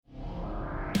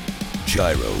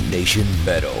Gyro Nation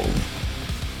Metal.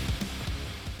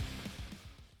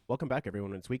 Welcome back,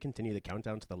 everyone, as we continue the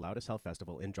countdown to the Loud as Hell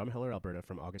Festival in Drumheller, Alberta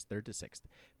from August 3rd to 6th.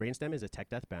 Brainstem is a tech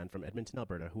death band from Edmonton,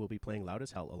 Alberta, who will be playing Loud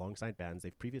as Hell alongside bands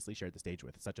they've previously shared the stage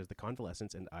with, such as The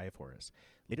Convalescence and Eye of Horus.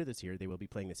 Later this year, they will be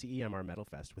playing the CEMR Metal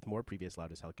Fest with more previous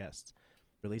Loud as Hell guests.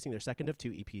 Releasing their second of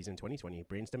 2 EPs in 2020,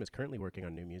 Brainstem is currently working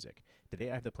on new music.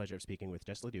 Today, I have the pleasure of speaking with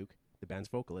Jess Leduc, the band's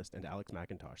vocalist, and Alex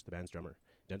McIntosh, the band's drummer.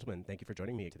 Gentlemen, thank you for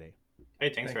joining me today.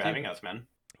 Hey, thanks for having us, man.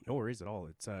 No worries at all.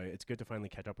 It's good to finally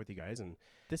catch up with you guys, and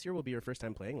this year will be your first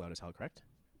time playing Loud as Hell, correct?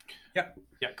 Yeah,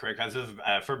 correct. As of,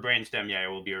 for Brainstem, it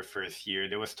will be our first year.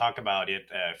 There was talk about it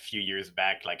a few years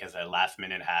back, like as a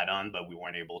last-minute add-on, but we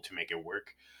weren't able to make it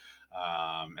work.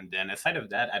 And then aside of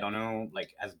that, I don't know,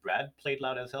 like, has Brad played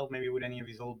Loud as Hell maybe with any of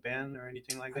his old band or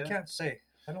anything like that? I can't say.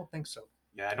 I don't think so.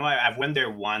 Yeah, I know I've went there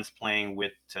once playing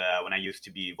with, when I used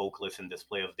to be vocalist in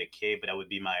Display of Decay, but that would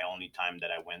be my only time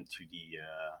that I went to the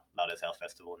Loud as Hell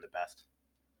festival in the past.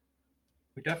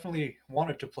 We definitely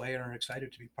wanted to play and are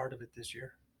excited to be part of it this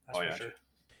year. That's for sure.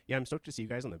 Yeah, I'm stoked to see you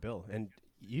guys on the bill. And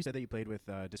you said that you played with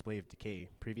Display of Decay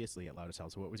previously at Loud as Hell,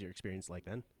 so what was your experience like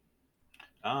then?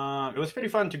 It was pretty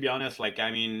fun, to be honest. Like,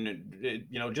 I mean,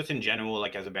 just in general,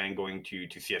 like as a band going to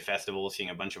see a festival,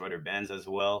 seeing a bunch of other bands as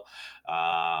well,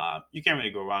 you can't really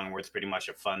go wrong where it's pretty much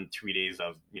a fun 3 days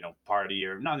of, party,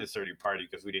 or not necessarily party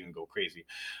because we didn't go crazy.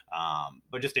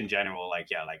 But just in general, like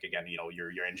again,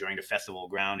 you're enjoying the festival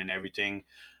ground and everything.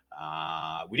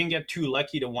 We didn't get too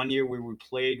lucky the one year where we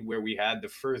played, where we had the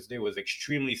first day was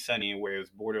extremely sunny, where it was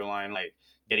borderline like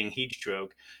getting heat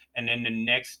stroke. And then the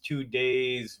next 2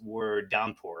 days were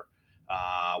downpour,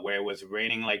 where it was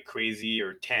raining like crazy.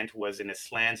 Our tent was in a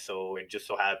slant, so it just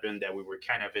so happened that we were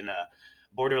kind of in a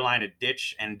borderline a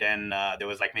ditch, and then there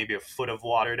was like maybe a foot of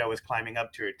water that was climbing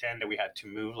up to our tent that we had to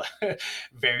move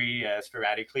very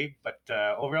sporadically. But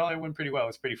overall, it went pretty well. It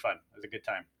was pretty fun. It was a good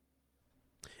time.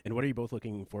 And what are you both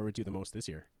looking forward to the most this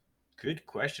year? Good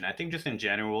question. I think just in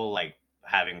general, like,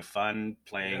 having fun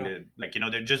playing,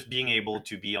 they're just being able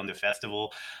to be on the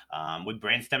festival. With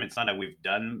Brainstem, it's not that we've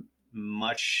done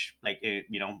much,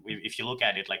 if you look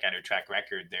at it like at our track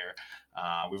record there,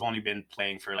 we've only been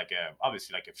playing for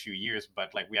obviously a few years,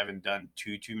 but like we haven't done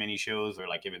too many shows or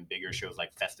like even bigger shows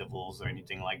like festivals or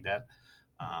anything like that.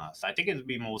 So I think it'd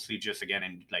be mostly just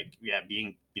again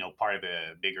being part of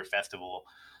a bigger festival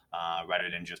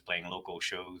rather than just playing local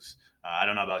shows. I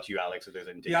don't know about you, Alex, if there's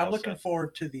anything else. I'm looking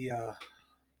forward to the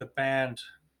band,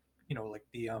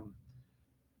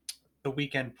 the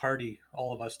weekend party,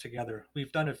 all of us together.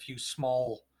 We've done a few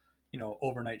small,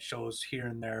 overnight shows here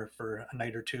and there for a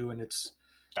night or two, and it's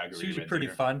usually pretty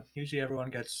fun. Usually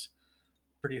everyone gets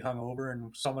pretty hungover,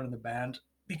 and someone in the band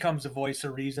becomes a voice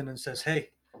of reason and says, hey,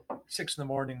 6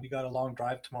 a.m, we got a long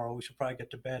drive tomorrow. We should probably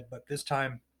get to bed. But this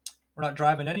time we're not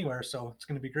driving anywhere, so it's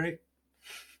going to be great.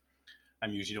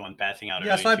 I'm usually the one passing out.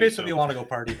 Yeah, so I basically want to go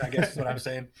party, I guess is what I'm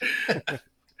saying.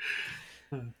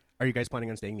 Are you guys planning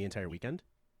on staying the entire weekend?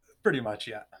 Pretty much,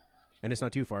 yeah. And it's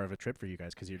not too far of a trip for you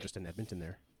guys because you're just in Edmonton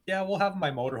there. Yeah, we'll have my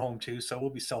motorhome too, so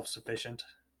we'll be self-sufficient,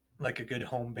 like a good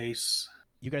home base.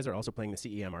 You guys are also playing the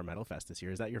CEMR Metal Fest this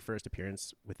year. Is that your first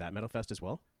appearance with that Metal Fest as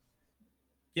well?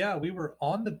 Yeah, we were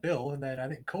on the bill, and then I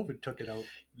think COVID took it out.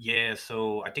 Yeah,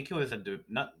 so I think it was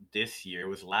not this year. It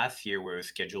was last year where it was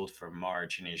scheduled for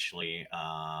March initially.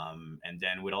 And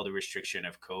then with all the restriction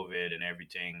of COVID and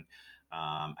everything,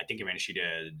 I think eventually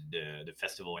the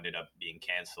festival ended up being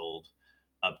canceled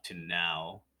up to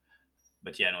now.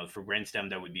 But yeah, no, for Brainstem,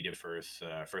 that would be the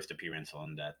first appearance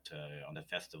on that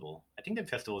festival. I think the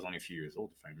festival is only a few years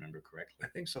old, if I remember correctly. I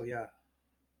think so, yeah.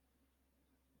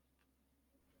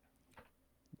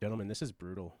 Gentlemen, this is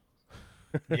brutal.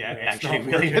 Yeah, actually, it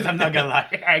really is. I'm not gonna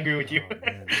lie. I agree with you.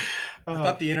 I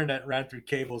thought the internet ran through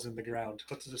cables in the ground.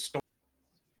 What's the story?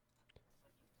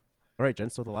 All right,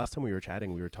 Jen, so the last time we were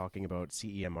chatting, we were talking about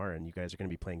CEMR, and you guys are going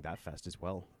to be playing that fest as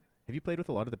well. Have you played with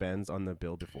a lot of the bands on the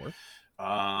bill before?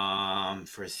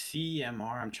 For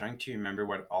CEMR, I'm trying to remember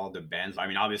what all the bands. I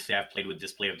mean, obviously, I've played with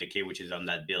Display of Decay, which is on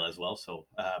that bill as well. So,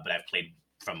 but I've played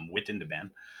from within the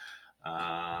band.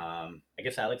 I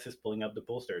guess Alex is pulling up the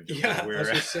poster. Yeah, I was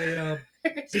going to say,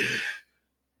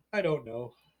 I don't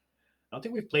know. I don't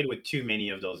think we've played with too many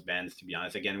of those bands, to be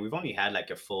honest. Again, we've only had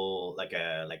like a full,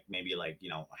 maybe a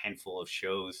handful of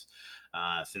shows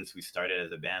since we started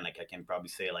as a band. Like I can probably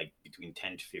say like between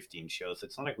 10 to 15 shows. So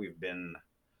it's not like we've been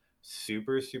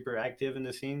super, super active in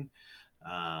the scene.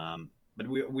 But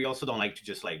we also don't like to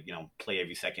just play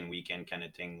every second weekend kind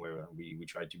of thing, where we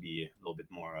try to be a little bit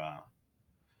more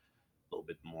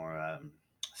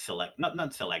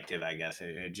not selective, I guess.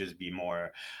 It'd just be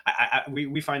more.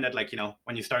 We find that, like,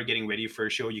 when you start getting ready for a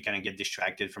show, you kind of get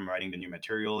distracted from writing the new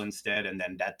material instead, and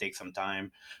then that takes some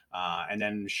time. And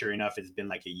then sure enough, it's been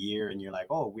like a year, and you're like,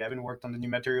 oh, we haven't worked on the new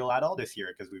material at all this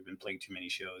year because we've been playing too many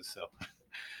shows. So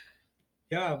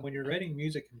yeah, when you're writing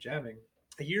music and jamming,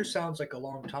 a year sounds like a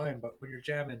long time, but when you're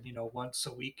jamming, once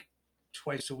a week,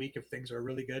 twice a week, if things are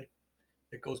really good,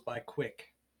 it goes by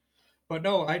quick. But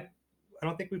no, I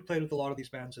don't think we played with a lot of these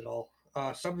bands at all.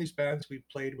 Some of these bands we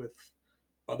played with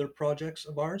other projects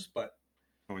of ours, but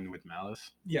going with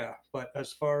Malice. Yeah, but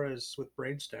as far as with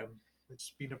Brainstem,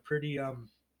 it's been a pretty I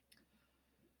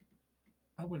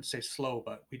wouldn't say slow,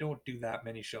 but we don't do that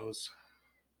many shows.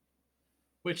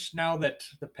 Which now that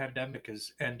the pandemic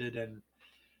has ended and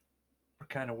we're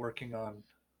kind of working on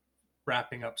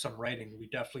wrapping up some writing, we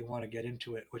definitely want to get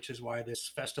into it, which is why this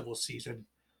festival season,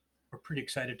 we're pretty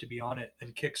excited to be on it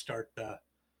and kickstart the,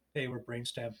 hey, we're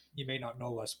Brainstem. You may not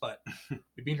know us, but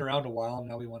we've been around a while, and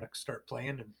now we want to start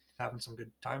playing and having some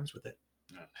good times with it.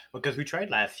 Yeah. Because we tried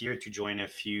last year to join a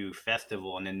few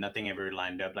festival, and then nothing ever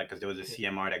lined up. Like, because there was a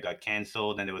CMR that got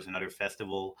canceled, and there was another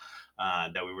festival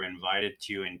that we were invited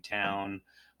to in town,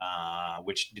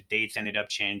 which the dates ended up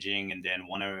changing. And then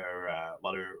one of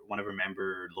our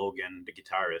member, Logan, the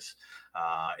guitarist,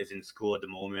 is in school at the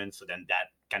moment, so then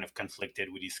that kind of conflicted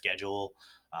with his schedule.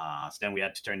 So then we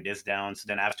had to turn this down. So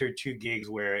then after 2 gigs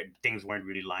where things weren't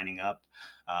really lining up,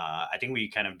 I think we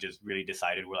kind of just really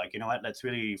decided, we're like, you know what, let's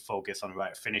really focus on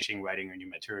finishing writing our new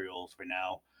material for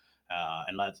now,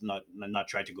 and let's not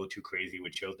try to go too crazy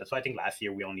with shows. That's why I think last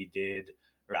year we only did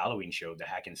our Halloween show, the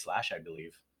Hack and Slash, I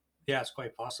believe. Yeah, it's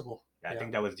quite possible. I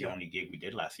think that was the only gig we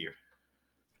did last year.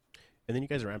 And then you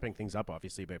guys are ramping things up,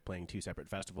 obviously, by playing 2 separate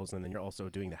festivals, and then you're also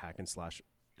doing the Hack and Slash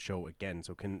show again.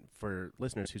 So for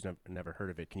listeners who's never heard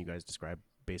of it, can you guys describe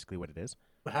basically what it is?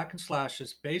 The Hack and Slash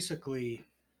is basically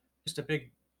just a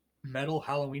big metal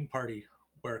Halloween party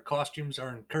where costumes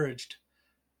are encouraged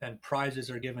and prizes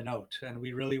are given out. And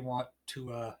we really want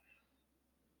to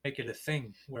make it a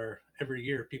thing where every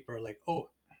year people are like, oh,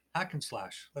 Hack and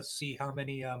Slash, let's see how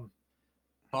many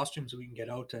costumes we can get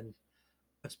out. And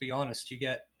let's be honest, you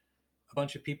get a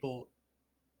bunch of people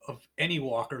of any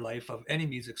walk or life, of any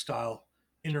music style,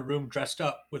 in a room dressed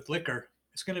up with liquor.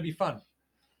 It's going to be fun.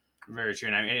 Very true.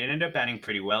 And I mean, it ended up panning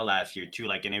pretty well last year too.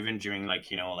 Like, and even during like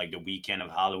the weekend of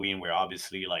Halloween, where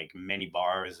obviously like many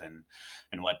bars and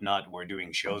whatnot were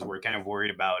doing shows, we're kind of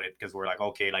worried about it because we're like,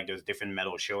 okay, like there's different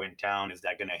metal show in town. Is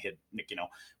that gonna hit? Like,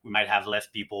 we might have less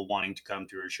people wanting to come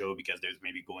to our show because there's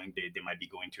maybe they might be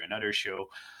going to another show.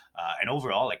 And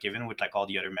overall, like even with like all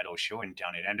the other metal show in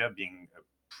town, it ended up being a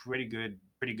pretty good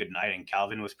night. And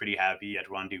Calvin was pretty happy at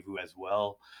Rendezvous as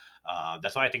well.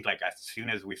 That's why I think like as soon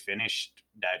as we finished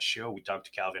that show, we talked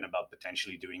to Calvin about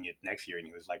potentially doing it next year, and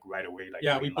he was like right away, like,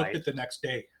 yeah, we booked it the next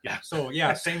day. Yeah. So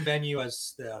yeah, same venue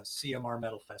as the CMR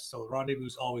Metal Fest. So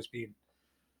Rendezvous's always been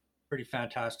pretty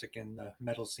fantastic in the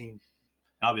metal scene.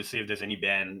 Obviously, if there's any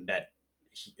band that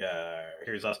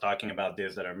hears us talking about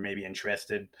this that are maybe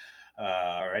interested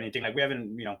or anything, like we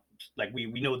haven't, like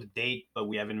we know the date, but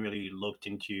we haven't really looked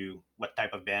into what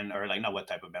type of band, or like not what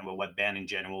type of band, but what band in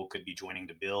general could be joining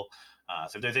the bill.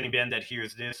 So if there's any band that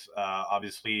hears this,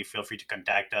 obviously feel free to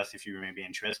contact us if you may be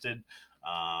interested.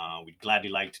 We'd gladly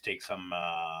like to take some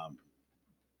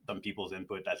people's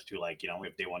input as to like,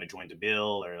 if they want to join the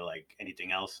bill or like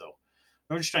anything else. So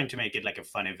we're just trying to make it like a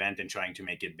fun event and trying to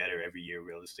make it better every year,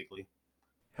 realistically.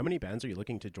 How many bands are you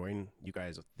looking to join you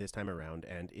guys this time around?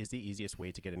 And is the easiest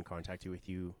way to get in contact with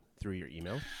you through your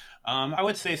email? I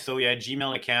would say so, yeah.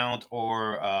 Gmail account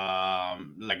or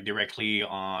like directly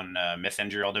on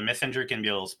Messenger. Although Messenger can be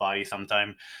a little spotty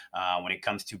sometime when it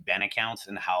comes to band accounts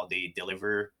and how they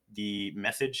deliver the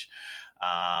message.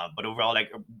 But overall,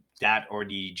 like that or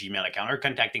the Gmail account, or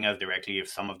contacting us directly if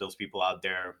some of those people out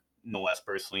there know us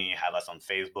personally, have us on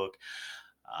Facebook.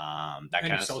 That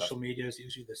kind of social stuff. Media is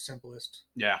usually the simplest.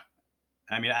 Yeah.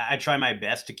 I mean, I try my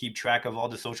best to keep track of all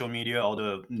the social media,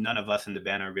 although none of us in the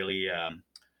band are really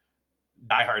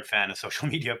diehard fan of social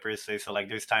media per se. So like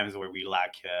there's times where we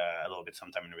lack a little bit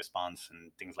sometime in response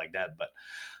and things like that. But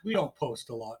we don't post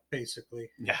a lot, basically.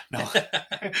 Yeah, no.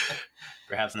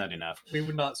 Perhaps not enough. We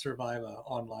would not survive an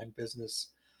online business.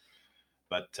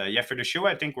 But yeah, for the show,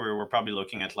 I think we're probably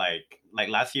looking at like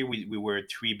last year we were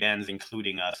 3 bands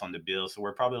including us on the bill, so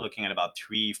we're probably looking at about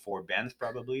 3-4 bands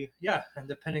probably. Yeah, and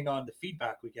depending on the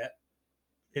feedback we get,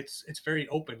 it's very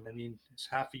open. I mean, it's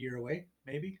half a year away,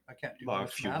 maybe. I can't do a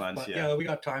few months, but yeah, we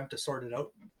got time to sort it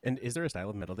out. And is there a style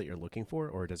of metal that you're looking for,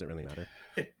 or does it really matter?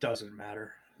 It doesn't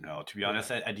matter. No, to be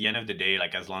honest, at the end of the day,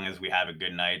 like as long as we have a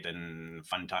good night and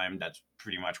fun time, that's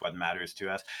pretty much what matters to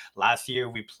us. Last year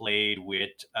we played with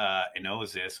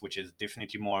Enosis, which is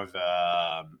definitely more of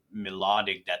a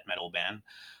melodic death metal band.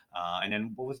 And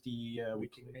then what was the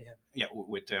Waking Mayhem? Yeah,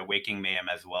 with Waking Mayhem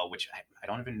as well, which I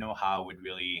don't even know how I would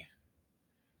really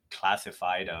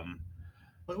classify them.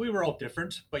 But we were all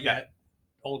different, but yet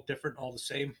all different, all the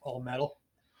same, all metal.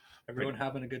 Everyone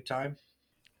having a good time.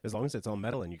 As long as it's all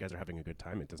metal and you guys are having a good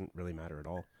time, it doesn't really matter at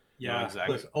all. Yeah, no,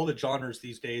 exactly. Look, all the genres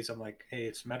these days, I'm like, hey,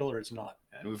 it's metal or it's not.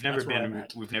 And we've never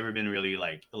been really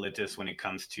like elitist when it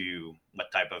comes to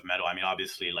what type of metal. I mean,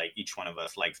 obviously, like each one of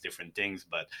us likes different things,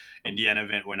 but in the end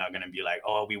of it, we're not going to be like,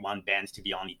 oh, we want bands to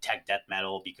be only tech death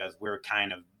metal, because we're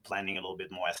kind of blending a little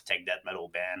bit more as tech death metal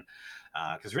band.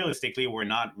 Because realistically, we're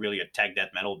not really a tech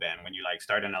death metal band. When you like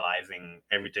start analyzing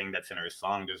everything that's in our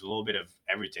song, there's a little bit of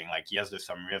everything. Like, yes, there's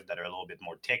some riffs that are a little bit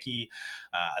more techy,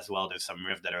 as well. There's some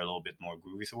riffs that are a little bit more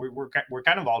groovy. So we're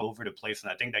kind of all over the place,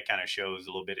 and I think that kind of shows a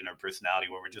little bit in our personality,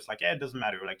 where we're just like, yeah, it doesn't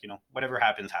matter. Like, you know, whatever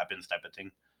happens type of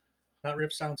thing. That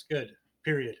riff sounds good.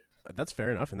 Period. That's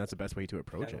fair enough, and that's the best way to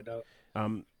approach it.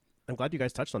 I'm glad you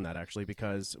guys touched on that, actually,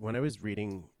 because when I was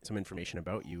reading some information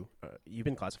about you, you've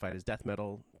been classified as death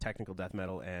metal, technical death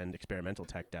metal, and experimental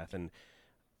tech death, and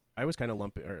I was kind of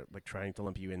trying to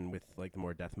lump you in with like the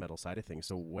more death metal side of things.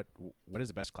 So what is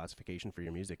the best classification for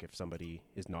your music if somebody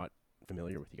is not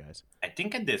familiar with you guys? I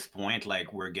think at this point,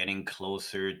 like, we're getting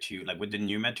closer to, like, with the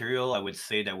new material, I would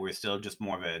say that we're still just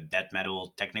more of a death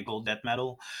metal, technical death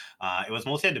metal. It was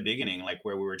mostly at the beginning, like,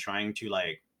 where we were trying to,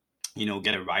 like, you know,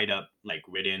 get a write-up like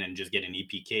written and just get an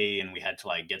EPK, and we had to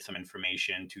like get some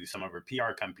information to some of our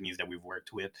PR companies that we've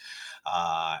worked with,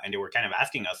 and they were kind of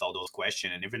asking us all those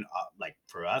questions. And even like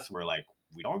for us, we're like,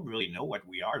 we don't really know what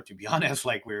we are, to be honest.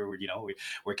 Like we're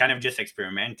kind of just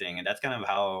experimenting, and that's kind of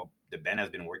how the band has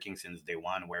been working since day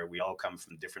one, where we all come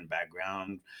from different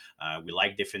background, we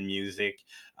like different music,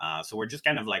 so we're just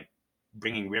kind of like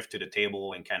bringing riff to the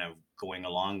table and kind of going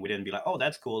along with it and be like, oh,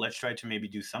 that's cool, let's try to maybe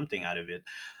do something out of it.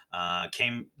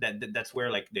 That's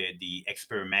where like the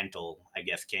experimental, I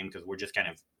guess, came, because we're just kind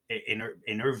of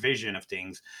in our vision of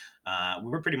things, we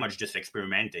were pretty much just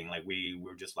experimenting. Like we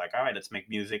were just like, all right, let's make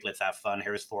music, let's have fun.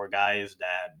 Here's 4 guys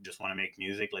that just want to make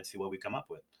music, let's see what we come up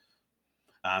with.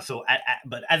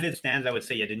 But as it stands, I would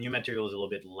say, yeah, the new material is a little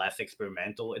bit less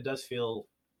experimental. It does feel,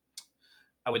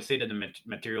 I would say that the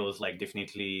material is like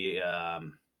definitely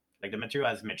like the material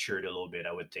has matured a little bit,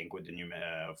 I would think, with the new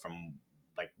from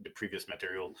like the previous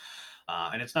material,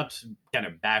 and it's not kind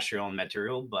of bash your own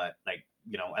material, but like,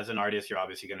 you know, as an artist, you're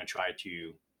obviously going to try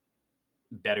to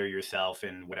better yourself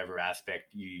in whatever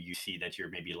aspect you see that you're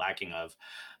maybe lacking of,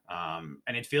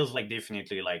 and it feels like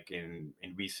definitely like in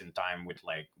recent time with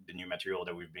like the new material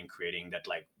that we've been creating, that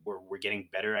like we're getting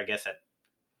better, I guess, at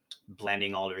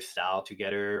blending all their style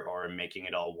together or making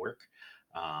it all work.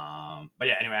 But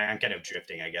yeah, anyway, I'm kind of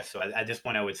drifting, I guess. So at this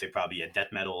point, I would say probably a death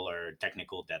metal or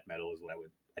technical death metal is what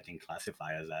I think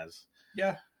classify as.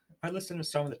 Yeah, I listen to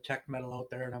some of the tech metal out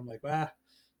there, and I'm like, I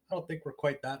don't think we're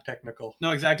quite that technical.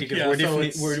 No, exactly,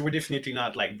 because we're definitely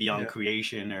not like Beyond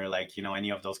Creation or like, you know, any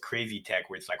of those crazy tech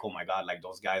where it's like, oh my god, like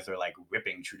those guys are like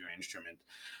ripping through their instrument,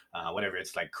 whatever.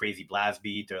 It's like crazy blast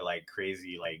beat or like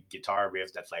crazy like guitar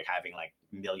riffs that's like having like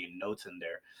a million notes in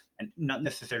there, and not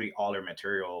necessarily all their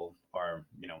material are,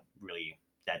 you know, really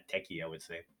that techy, I would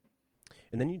say.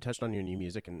 And then you touched on your new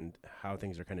music and how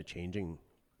things are kind of changing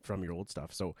from your old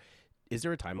stuff. So is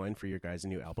there a timeline for your guys'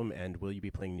 new album, and will you be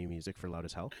playing new music for Loud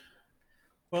as Hell?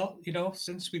 Well, you know,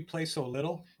 since we play so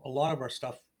little, a lot of our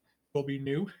stuff will be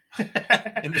new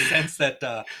in the sense that,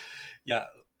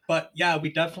 but yeah, we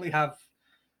definitely have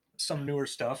some newer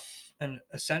stuff. And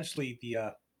essentially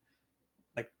the,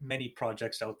 like many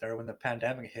projects out there, when the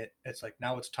pandemic hit, it's like,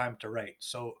 now it's time to write.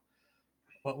 So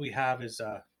what we have is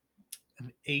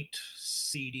an 8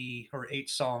 CD or 8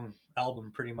 song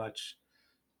album, pretty much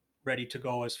ready to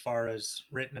go as far as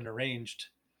written and arranged.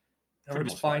 And we're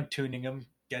just fine tuning them,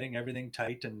 getting everything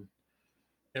tight, and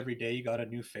every day you got a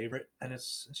new favorite, and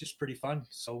it's just pretty fun.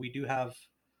 So we do have,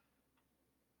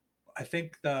 I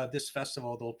think this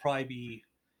festival, there'll probably be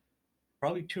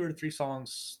 2 or 3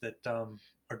 songs that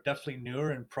are definitely newer,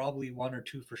 and probably 1 or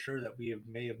 2 for sure that we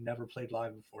may have never played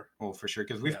live before. Oh, for sure,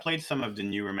 because we've played some of the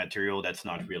newer material that's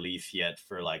not released yet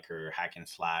for like our hack and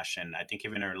slash, and I think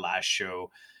even our last show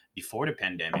before the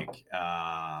pandemic,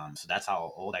 so that's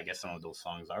how old I guess some of those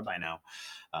songs are by now.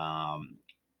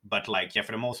 But like, yeah,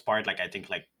 for the most part, like I think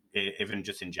like even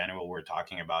just in general, we're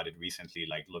talking about it recently,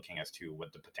 like looking as to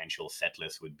what the potential set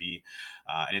list would be,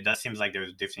 and it does seem like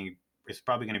there's definitely is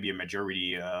probably going to be a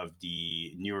majority of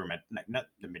the newer, not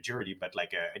the majority, but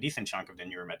like a decent chunk of the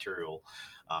newer material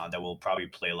that will probably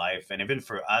play live. And even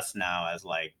for us now, as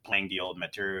like playing the old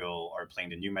material or playing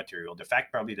the new material, the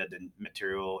fact probably that the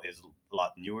material is a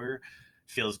lot newer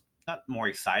feels not more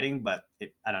exciting, but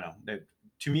I don't know.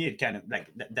 To me, it kind of like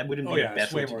that wouldn't be the best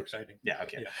it's way way more to, exciting. yeah,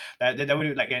 okay. Yeah. That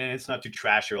would like, and it's not to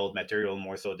trash your old material,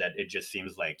 more so that it just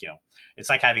seems like, it's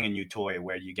like having a new toy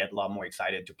where you get a lot more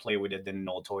excited to play with it than an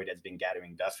old toy that's been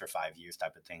gathering dust for 5 years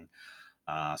type of thing.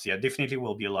 So yeah, definitely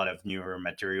will be a lot of newer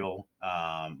material.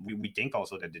 We think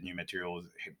also that the new material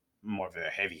is more of a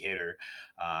heavy hitter.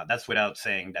 That's without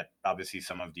saying that obviously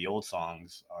some of the old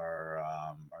songs are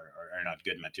not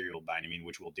good material by any means,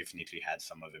 which will definitely had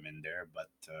some of them in there. But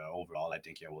overall, I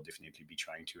think we'll definitely be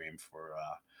trying to aim for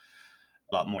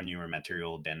a lot more newer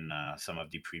material than some of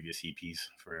the previous EPs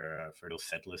for those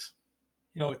set lists.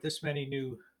 With this many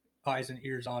new eyes and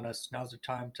ears on us, now's the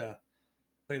time to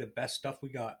play the best stuff we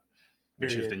got.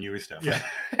 Which is the newer stuff. Yeah.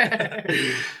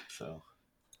 So.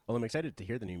 Well, I'm excited to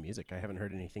hear the new music. I haven't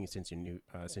heard anything since your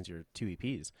 2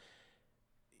 EPs.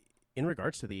 In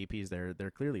regards to the EPs,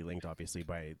 they're clearly linked, obviously,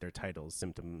 by their titles,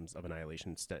 Symptoms of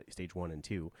Annihilation, Stage 1 and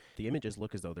 2. The images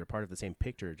look as though they're part of the same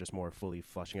picture, just more fully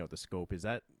fleshing out the scope.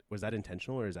 Was that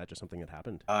intentional, or is that just something that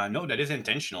happened? No, that is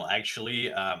intentional, actually.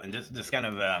 And this kind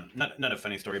of, not a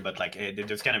funny story, but like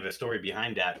there's kind of a story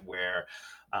behind that where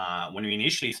when we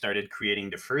initially started creating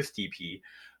the first EP,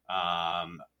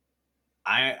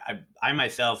 I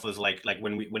myself was like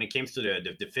when it came to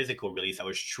the physical release, I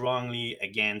was strongly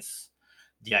against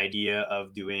the idea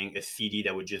of doing a CD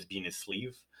that would just be in a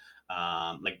sleeve,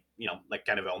 like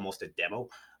kind of almost a demo.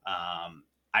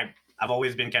 I've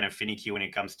always been kind of finicky when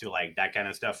it comes to like that kind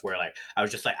of stuff, where like I was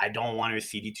just like, I don't want a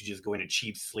CD to just go in a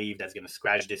cheap sleeve that's gonna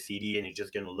scratch the CD and it's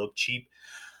just gonna look cheap.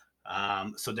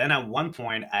 So then at one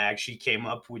point I actually came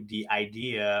up with the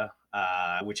idea,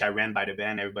 which I ran by the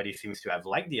band. Everybody seems to have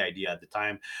liked the idea at the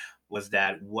time, was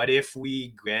that what if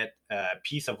we get a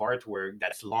piece of artwork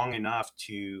that's long enough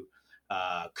to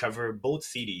cover both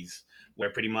CDs,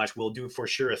 where pretty much we'll do for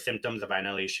sure a Symptoms of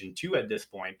Annihilation 2 at this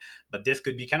point, but this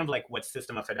could be kind of like what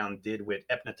System of a Down did with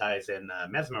Hypnotize and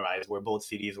Mesmerize, where both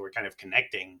CDs were kind of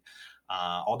connecting,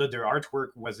 although their artwork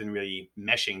wasn't really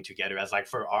meshing together. As like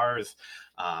for ours,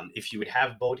 if you would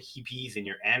have both EPs in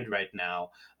your hand right now,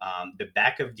 the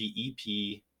back of the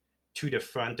EP to the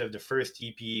front of the first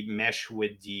EP mesh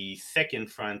with the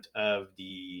second front of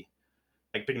the,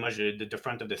 like pretty much the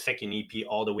front of the second EP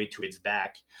all the way to its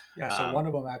back. Yeah, so one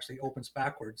of them actually opens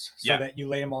backwards so that you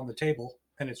lay them on the table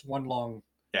and it's one long.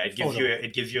 Yeah,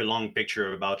 it gives you a long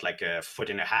picture, about like a 1.5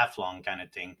 foot long kind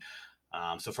of thing.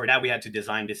 So for that, we had to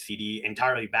design the CD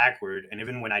entirely backward. And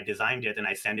even when I designed it and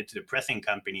I sent it to the pressing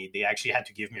company, they actually had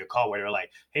to give me a call where they're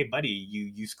like, "Hey, buddy,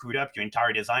 you screwed up your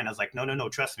entire design." I was like, no,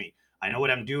 trust me. I know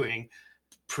what I'm doing.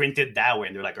 Print it that way.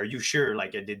 And they're like, "Are you sure?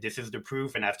 Like, this is the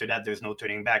proof. And after that, there's no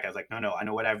turning back." I was like, no, I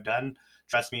know what I've done.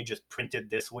 Trust me, just print it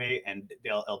this way and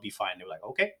it'll be fine. They were like,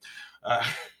 okay.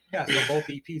 Yeah, so both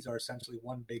EPs are essentially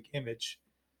one big image.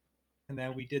 And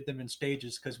then we did them in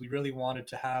stages because we really wanted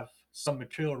to have some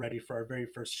material ready for our very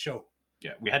first show.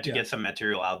 Yeah, we had to get some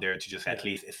material out there to just at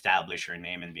least establish our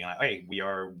name and be like, hey, we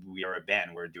are a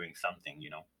band. We're doing something,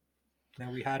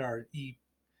 Then we had our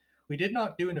We did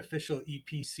not do an official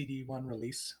EP CD1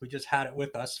 release. We just had it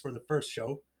with us for the first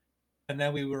show. And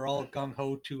then we were all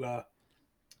gung-ho to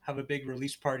have a big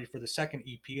release party for the second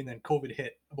EP. And then COVID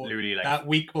hit about that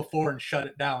week before and shut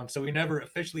it down. So we never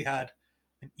officially had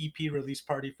an EP release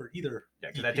party for either. Yeah,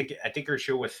 because I think our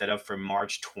show was set up for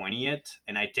March 20th.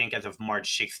 And I think as of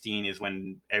March 16 is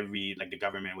when the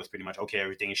government was pretty much, okay,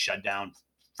 everything is shut down.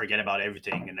 Forget about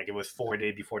everything. And it was 4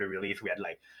 days before the release. We had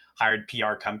hired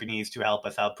PR companies to help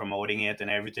us out promoting it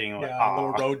and everything. A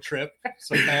little road trip.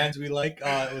 Some bands we like.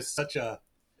 It was such a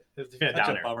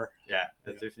bummer. Yeah,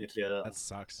 that's definitely that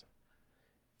sucks.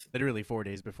 Literally 4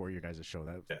 days before your guys' show.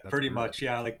 That's pretty much,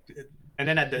 yeah. And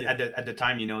then at the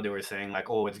time, they were saying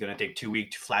oh, it's gonna take 2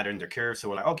 weeks to flatten the curve. So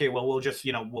we're like, okay, well, we'll just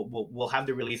we'll have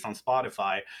the release on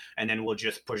Spotify, and then we'll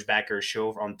just push back our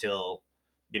show until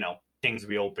things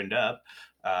reopened up.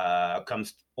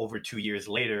 Comes over 2 years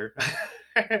later,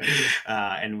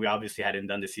 and we obviously hadn't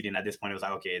done the CD. And at this point, it was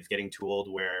like, okay, it's getting too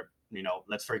old. Where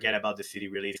let's forget about the CD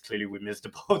release. Clearly, we missed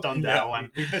the boat on that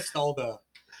one. We missed all the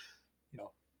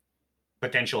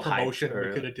potential promotion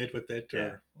we could have did with it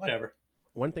or whatever.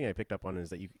 One thing I picked up on is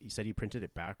that you said you printed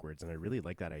it backwards, and I really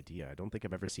like that idea. I don't think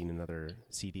I've ever seen another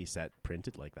CD set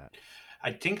printed like that.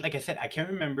 I think, like I said, I can't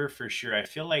remember for sure. I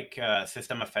feel like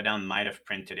System of a Down might have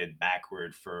printed it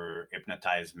backward for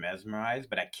Hypnotize, Mesmerize,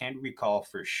 but I can't recall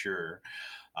for sure.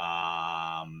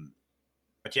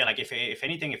 But yeah, like if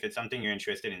anything, if it's something you're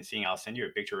interested in seeing, I'll send you a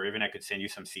picture, or even I could send you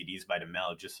some CDs by the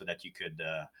mail, just so that you could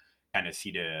kind of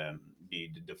see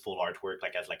the full artwork,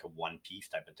 like as like a one piece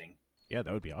type of thing. Yeah,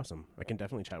 that would be awesome. I can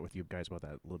definitely chat with you guys about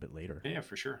that a little bit later. Yeah,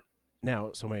 for sure.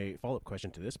 Now, so my follow-up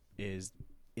question to this is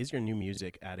your new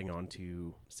music adding on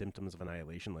to Symptoms of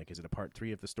Annihilation? Like, is it a part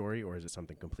 3 of the story, or is it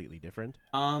something completely different?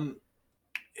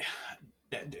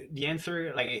 The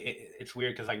answer, like, it's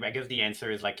weird because, like, I guess the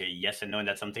answer is like a yes and no, and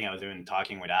that's something I was even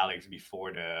talking with Alex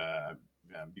before doing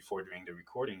the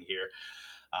recording here.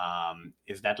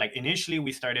 Is that, like, initially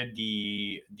we started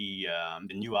the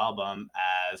new album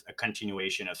as a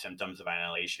continuation of Symptoms of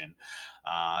Annihilation.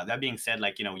 That being said,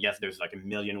 like, yes, there's like a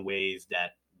million ways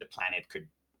that the planet could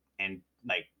end,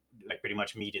 like pretty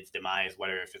much meet its demise,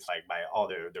 whether if it's like by all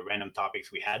the random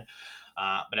topics we had.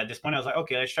 But at this point, I was like,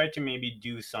 okay, let's try to maybe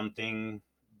do something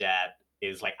that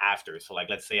is like after. So, like,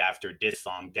 let's say after this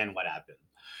song, then what happened?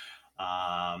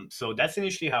 So that's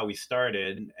initially how we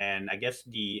started. And I guess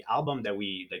the album that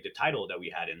the title that we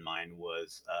had in mind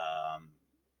was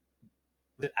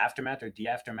it Aftermath or The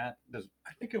Aftermath?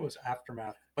 I think it was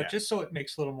Aftermath. But just so it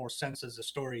makes a little more sense as a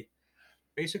story,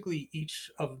 basically each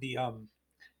of the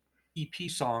EP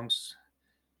songs,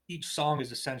 each song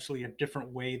is essentially a different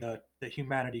way that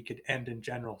humanity could end in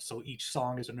general. So each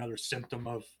song is another symptom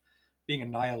of being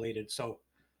annihilated. So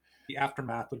the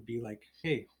aftermath would be like,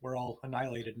 hey, we're all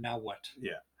annihilated, now what?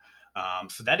 Yeah.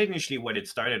 So that initially what it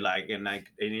started like, and like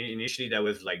initially that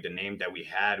was like the name that we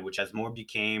had, which has more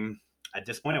became, at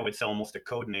this point I would say, almost a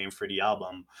code name for the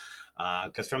album.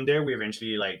 Because from there we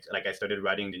eventually like I started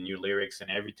writing the new lyrics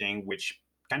and everything, which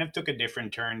kind of took a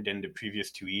different turn than the previous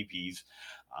two EPs.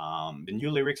 The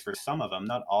new lyrics for some of them,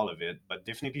 not all of it, but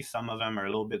definitely some of them are a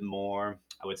little bit more,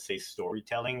 I would say,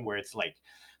 storytelling, where it's like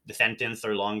the sentence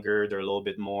are longer, they're a little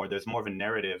bit more, there's more of a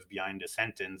narrative behind the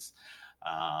sentence,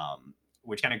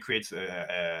 which kind of creates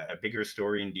a bigger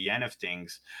story in the end of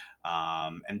things.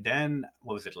 And then,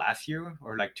 what was it, last year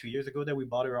or like 2 years ago that we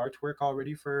bought our artwork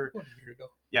already for? 1 year ago.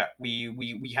 Yeah,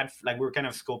 we had, like, we were kind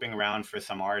of scoping around for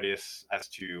some artists as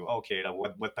to, okay,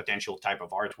 like, what potential type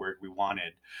of artwork we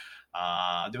wanted.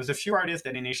 There was a few artists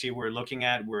that initially we're looking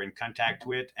at, we're in contact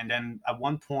with, and then at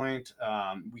one point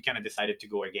we kind of decided to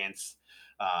go against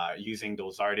using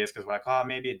those artists because we're like, oh,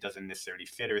 maybe it doesn't necessarily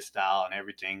fit our style and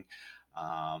everything.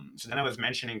 So then I was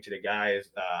mentioning to the guys,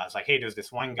 I was like, hey, there's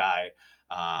this one guy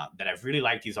that I've really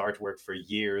liked his artwork for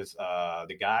years.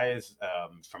 The guy is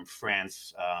from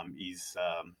France. He's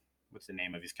what's the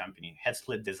name of his company? Head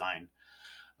Split Design.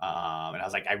 And I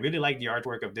was like, I really like the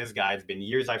artwork of this guy. It's been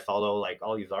years I follow like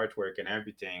all his artwork and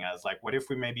everything. I was like, what if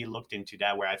we maybe looked into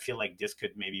that, where I feel like this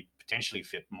could maybe potentially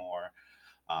fit more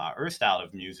her style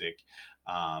of music.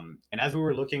 And as we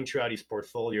were looking throughout his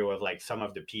portfolio of like some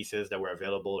of the pieces that were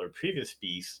available or previous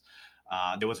piece,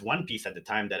 there was one piece at the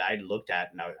time that I looked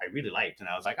at and I really liked. And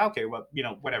I was like, okay, well,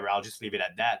 whatever, I'll just leave it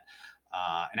at that.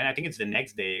 And then I think it's the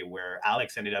next day where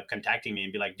Alex ended up contacting me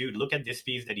and be like, dude, look at this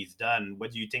piece that he's done.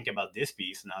 What do you think about this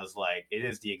piece? And I was like, it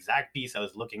is the exact piece I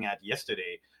was looking at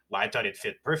yesterday. Well, I thought it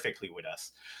fit perfectly with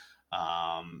us.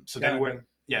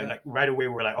 Then like right away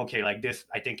we're like, okay, like this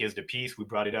I think is the piece. We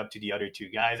brought it up to the other two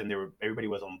guys and everybody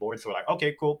was on board. So we're like,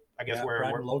 okay, cool. I guess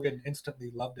we're Logan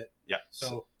instantly loved it. Yeah.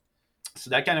 So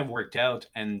that kind of worked out.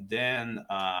 And then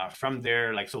from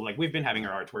there, like we've been having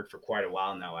our artwork for quite a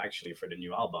while now, actually, for the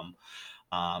new album.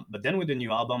 But then with the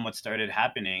new album, what started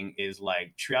happening is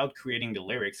like throughout creating the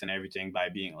lyrics and everything, by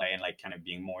being like kind of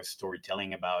being more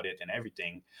storytelling about it and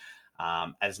everything,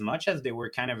 as much as they were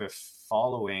kind of a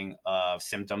following of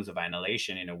Symptoms of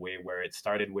Annihilation in a way where it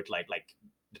started with like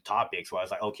the topics, where I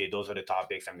was like, okay, those are the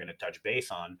topics I'm going to touch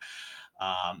base on.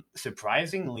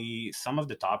 Surprisingly, some of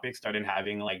the topics started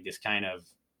having like this kind of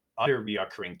other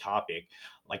reoccurring topic.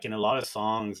 Like in a lot of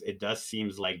songs, it does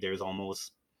seems like there's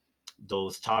almost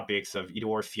those topics of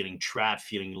either feeling trapped,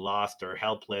 feeling lost or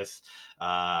helpless,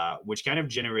 which kind of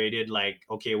generated like,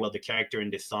 okay, well, the character in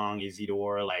this song is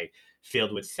either like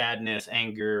filled with sadness,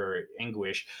 anger, or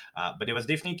anguish. But it was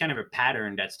definitely kind of a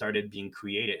pattern that started being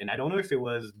created. And I don't know if it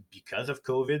was because of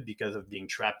COVID, because of being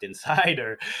trapped inside,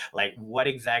 or like what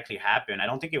exactly happened. I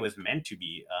don't think it was meant to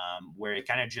be, where it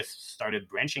kind of just started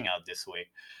branching out this way.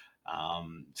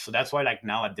 So that's why, like,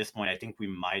 now at this point, I think we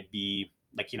might be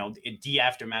like, The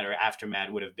Aftermath or Aftermath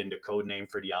would have been the code name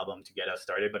for the album to get us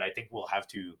started. But I think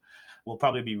we'll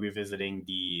probably be revisiting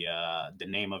the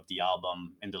name of the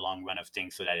album in the long run of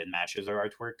things so that it matches our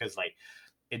artwork. Because like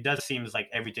it does seems like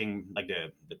everything, like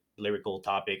the lyrical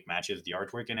topic matches the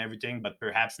artwork and everything. But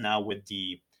perhaps now with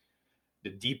the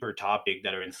deeper topic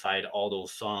that are inside all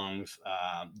those songs,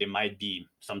 there might be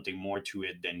something more to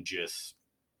it than just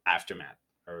Aftermath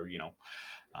or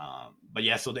but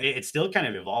yeah, so it's still kind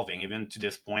of evolving, even to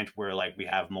this point where like we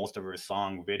have most of our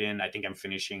song written. I think I'm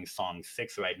finishing song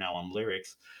 6 right now on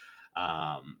lyrics.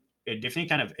 It definitely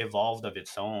kind of evolved of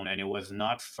its own, and it was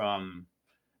not from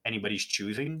anybody's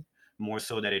choosing, more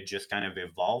so that it just kind of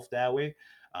evolved that way.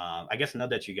 I guess not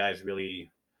that you guys don't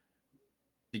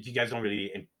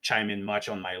really chime in much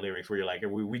on my lyrics, where you're like,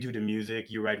 we do the music,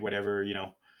 you write whatever,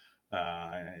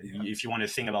 if you want to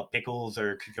sing about pickles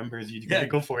or cucumbers, you gotta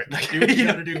go for it. Like, do what you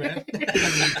gotta do, man.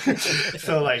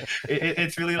 So like,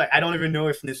 it's really like, I don't even know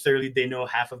if necessarily they know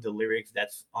half of the lyrics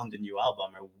that's on the new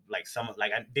album, or like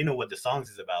they know what the songs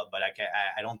is about, but I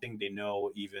don't think they know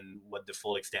even what the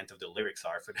full extent of the lyrics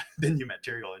are for the new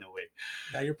material in a way.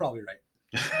 Yeah, you're probably right.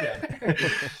 Yeah.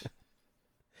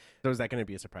 So is that going to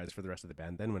be a surprise for the rest of the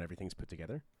band then when everything's put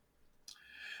together?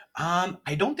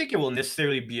 I don't think it will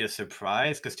necessarily be a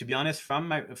surprise, because to be honest,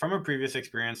 from a previous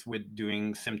experience with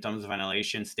doing Symptoms of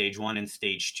Annihilation Stage 1 and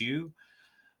Stage 2,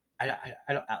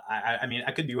 I mean,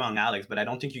 I could be wrong, Alex, but I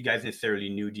don't think you guys necessarily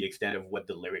knew the extent of what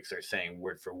the lyrics are saying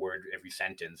word for word, every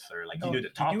sentence, or like you knew the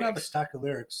topics. You do have a stack of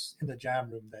lyrics in the jam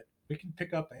room that we can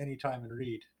pick up any time and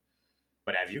read.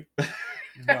 But have you?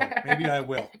 No, maybe I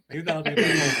will. Maybe that'll be my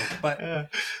moment. But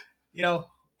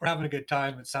we're having a good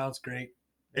time. It sounds great.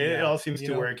 It all seems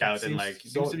to work out, and like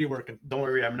seems to be working. Don't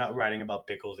worry, I'm not writing about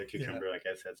pickles or cucumber, like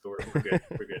I said. So we're good.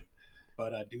 We're good.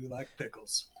 But I do like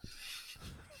pickles.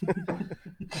 I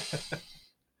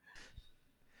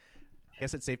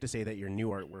guess it's safe to say that your new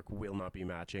artwork will not be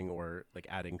matching or like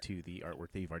adding to the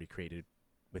artwork that you've already created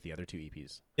with the other 2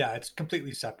 EPs. Yeah, it's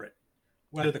completely separate.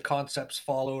 Whether the concepts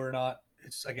follow or not,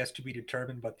 it's, I guess, to be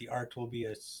determined. But the art will be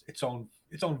its own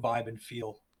vibe and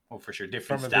feel. Oh, for sure.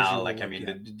 Different style. Like, I mean,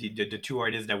 the 2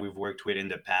 artists that we've worked with in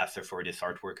the past or for this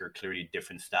artwork are clearly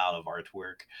different style of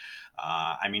artwork.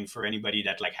 I mean, for anybody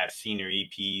that like have seen our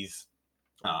EPs,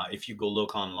 if you go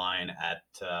look online at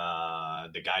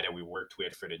the guy that we worked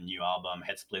with for the new album,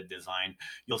 Head Split Design,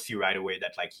 you'll see right away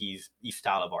that like his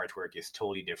style of artwork is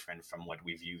totally different from what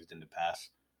we've used in the past.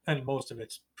 And most of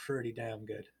it's pretty damn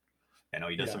good. I know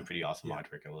he does some pretty awesome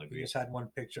artwork. I will agree. We just had one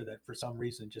picture that for some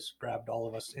reason just grabbed all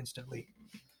of us instantly.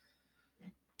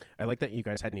 I like that you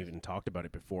guys hadn't even talked about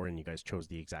it before and you guys chose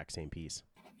the exact same piece.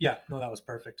 Yeah, no, that was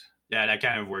perfect. Yeah, that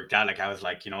kind of worked out. Like, I was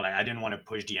like, like, I didn't want to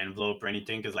push the envelope or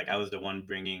anything, because like I was the one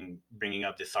bringing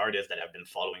up this artist that I've been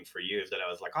following for years, that I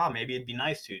was like, oh, maybe it'd be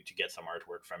nice to get some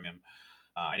artwork from him.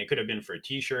 And it could have been for a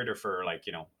t-shirt or for like,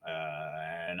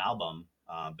 an album.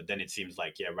 But then it seems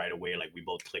like, right away, like we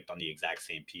both clicked on the exact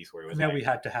same piece where it was like, we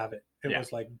had to have it. It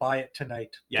was like, buy it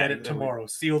tonight, get it tomorrow,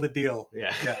 seal the deal.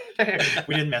 Yeah.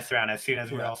 We didn't mess around. As soon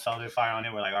as we all solidified on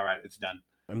it, we're like, all right, it's done.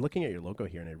 I'm looking at your logo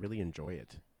here and I really enjoy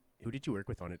it. Who did you work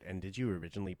with on it? And did you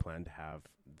originally plan to have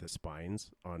the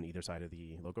spines on either side of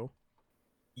the logo?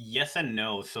 Yes and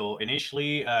no. So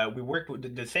initially, we worked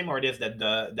with the same artist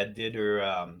that did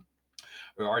her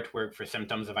artwork for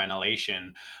Symptoms of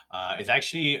Annihilation. Is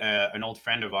actually an old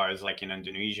friend of ours, like in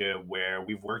Indonesia, where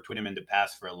we've worked with him in the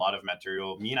past for a lot of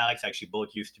material. Me and Alex actually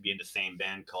both used to be in the same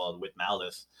band called With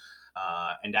Malice.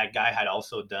 And that guy had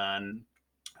also done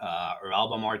her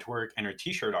album artwork and her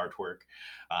t-shirt artwork.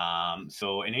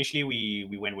 So initially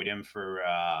we went with him for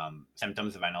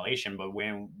Symptoms of Annihilation, but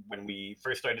when we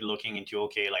first started looking into,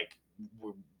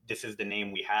 this is the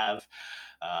name we have,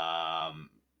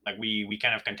 like we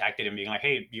kind of contacted him being like,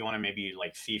 hey, do you want to maybe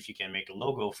like see if you can make a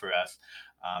logo for us?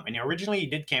 And originally he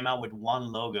did came out with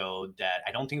one logo that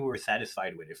I don't think we were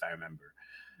satisfied with, if I remember.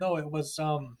 No, it was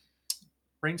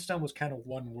Brainstem was kind of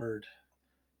one word.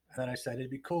 And then I said it'd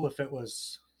be cool if it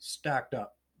was stacked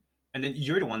up. And then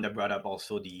you're the one that brought up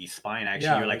also the spine.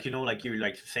 Actually, you're like, you're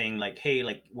like saying like, hey,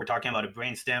 like we're talking about a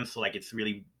brainstem, so like it's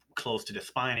really close to the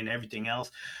spine and everything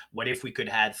else. What if we could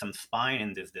add some spine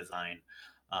in this design?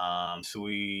 So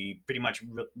we pretty much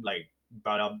like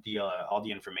brought up the all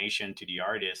the information to the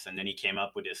artist, and then he came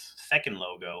up with his second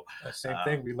logo. Same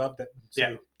thing. We loved it.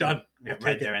 So done.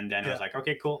 Right there and then. I was like,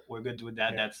 okay, cool, we're good with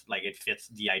that. That's like, it fits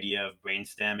the idea of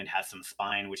brainstem. It has some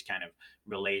spine, which kind of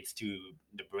relates to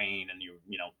the brain and your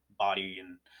body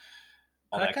and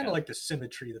all that. I kind of like the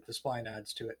symmetry that the spine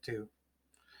adds to it too.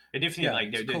 It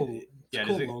definitely it's cool. It's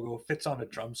cool logo. Fits on a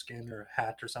drum skin or a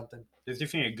hat or something. There's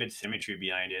definitely a good symmetry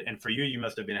behind it. And for you, you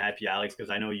must have been happy, Alex, because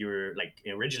I know you were like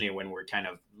originally when we're kind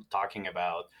of talking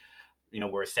about,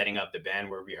 we're setting up the band,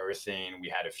 we're rehearsing, we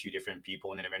had a few different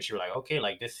people, and then eventually we're like, okay,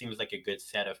 like this seems like a good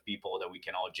set of people that we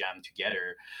can all jam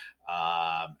together.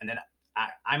 And then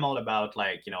I'm all about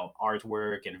like,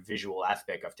 artwork and visual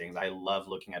aspect of things. I love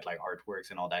looking at like artworks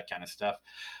and all that kind of stuff.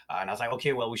 And I was like,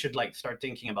 okay, well, we should like start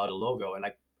thinking about a logo. And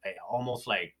like, almost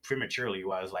like prematurely,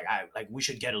 where I was like, we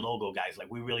should get a logo, guys.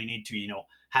 Like, we really need to,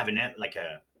 have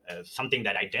a something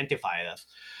that identifies us.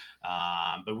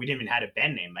 But we didn't even have a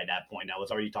band name by that point. I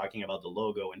was already talking about the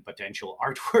logo and potential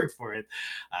artwork for it.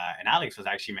 And Alex was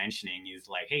actually mentioning, he's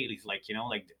like, hey, he's like,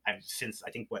 like I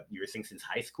think what you were saying since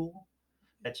high school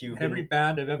that you every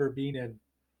band I've ever been in,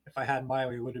 if I had my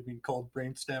way, it would have been called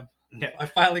Brainstem. Yeah. I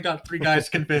finally got 3 guys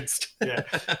convinced. Yeah,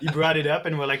 you brought it up,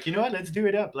 and we're like, you know what? Let's do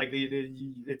it up. Like,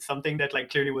 it's something that like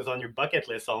clearly was on your bucket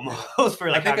list almost for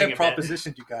like. I think I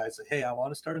propositioned you guys. Hey, I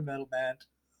want to start a metal band.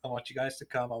 I want you guys to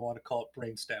come. I want to call it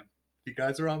Brainstem. If you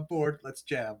guys are on board, let's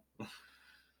jam.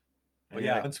 But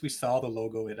yeah, once we saw the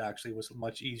logo, it actually was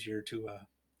much easier to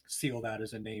seal that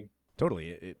as a name. Totally,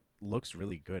 it looks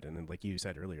really good, and then like you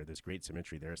said earlier, there's great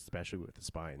symmetry there, especially with the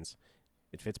spines.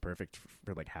 It fits perfect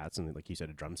for like hats and, like you said,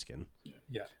 a drum skin.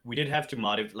 Yeah. We did have to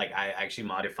modify, like I actually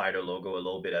modified our logo a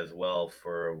little bit as well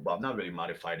not really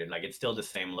modified it. Like, it's still the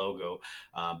same logo,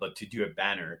 but to do a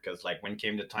banner, because like when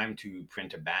came the time to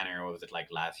print a banner, or was it like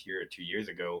last year or 2 years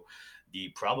ago, the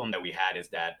problem that we had is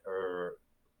that our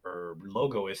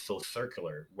logo is so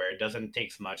circular, where it doesn't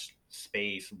take much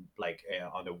space, like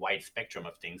on the wide spectrum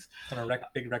of things. On a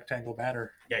big rectangle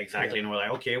banner. Yeah, exactly. Yeah. And we're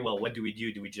like, okay, well, what do we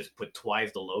do? Do we just put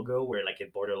twice the logo, where like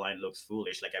it borderline looks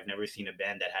foolish? Like, I've never seen a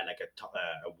band that had like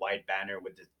a wide banner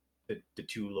with the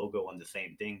 2 logo on the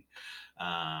same thing.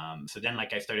 So then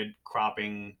like I started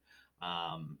cropping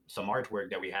some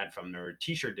artwork that we had from their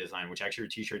t-shirt design, which actually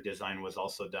t-shirt design was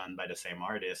also done by the same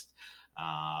artist.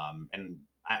 And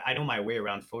I know my way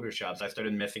around Photoshop, so I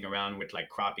started messing around with like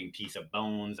cropping piece of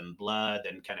bones and blood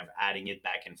and kind of adding it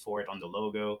back and forth on the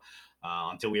logo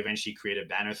until we eventually created a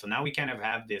banner. So now we kind of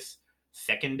have this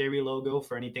secondary logo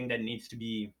for anything that needs to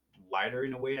be wider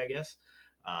in a way, I guess.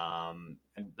 And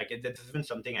like that's been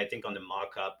something I think on the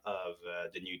mock-up of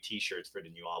the new t-shirts for the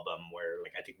new album, where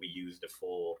like I think we used the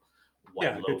full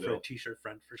white logo. Good for a t-shirt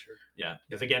front for sure. Yeah,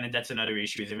 because again, that's another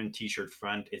issue, is even t-shirt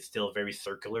front is still very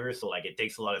circular, so like it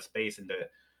takes a lot of space, and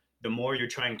the more you're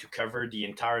trying to cover the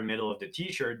entire middle of the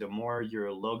t-shirt, the more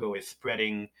your logo is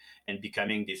spreading and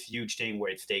becoming this huge thing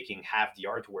where it's taking half the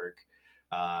artwork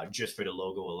just for the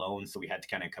logo alone. So we had to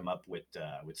kind of come up with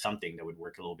something that would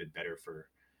work a little bit better for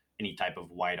any type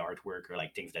of wide artwork, or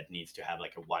like things that needs to have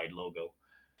like a wide logo.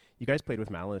 You guys played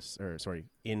with Malice,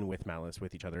 with Malice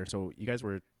with each other. So you guys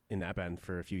were in that band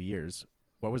for a few years.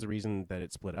 What was the reason that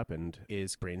it split up, and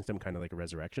is Brainstem kind of like a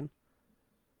resurrection?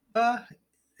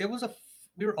 It was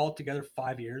we were all together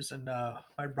 5 years, and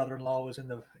my brother-in-law was in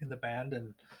the band,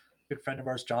 and a good friend of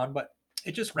ours, John, but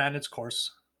it just ran its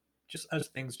course, just as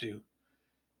things do.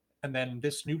 And then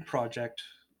this new project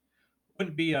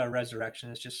wouldn't be a resurrection.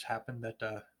 It just happened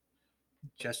that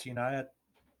Jesse and I,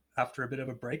 after a bit of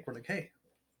a break, were like, hey,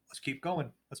 let's keep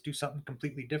going. Let's do something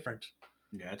completely different.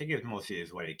 Yeah, I think it mostly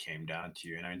is what it came down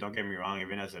to. And I mean, don't get me wrong,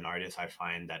 even as an artist, I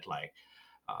find that like,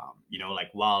 like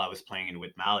while I was playing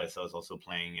with Malice, I was also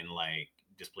playing in like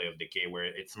Display of Decay, where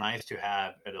it's nice to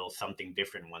have a little something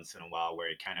different once in a while, where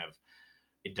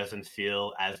it doesn't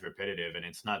feel as repetitive, and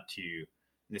it's not to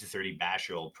necessarily bash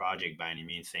your old project by any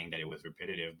means, saying that it was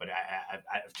repetitive, but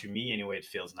to me anyway, it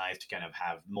feels nice to kind of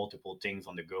have multiple things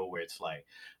on the go, where it's like,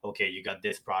 okay, you got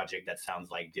this project that sounds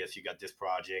like this, you got this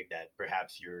project that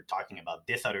perhaps you're talking about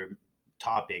this other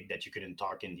topic that you couldn't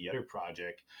talk in the other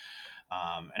project.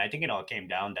 And I think it all came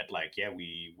down that like, yeah,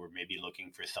 we were maybe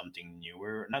looking for something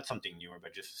newer, not something newer,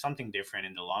 but just something different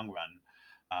in the long run.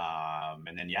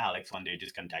 And then yeah, Alex one day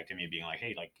just contacted me being like,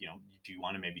 hey, like, do you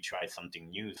want to maybe try something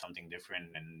new, something different,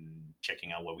 and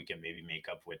checking out what we can maybe make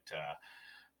up with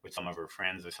some of our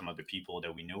friends or some of the people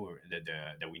that we knew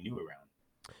that we knew around.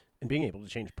 And being able to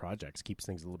change projects keeps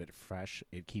things a little bit fresh.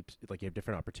 It keeps, like, you have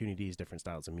different opportunities, different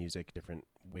styles of music, different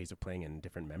ways of playing, and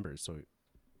different members. So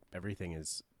everything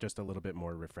is just a little bit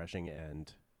more refreshing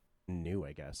and new,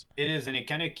 I guess. It is, and it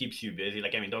kind of keeps you busy.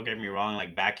 Like, I mean, don't get me wrong,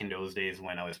 like back in those days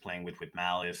when I was playing with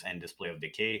Malice and Display of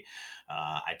Decay,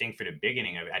 I think for the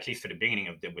beginning of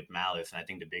with Malice, and I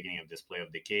think the beginning of Display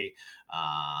of Decay,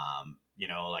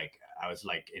 like I was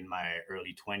like in my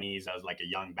early 20s, I was like a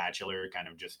young bachelor, kind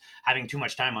of just having too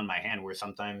much time on my hand, where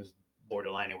sometimes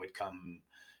borderline it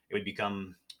would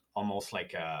become almost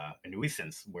like a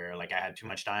nuisance, where like I had too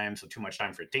much time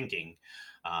for thinking,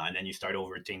 and then you start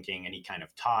overthinking any kind of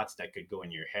thoughts that could go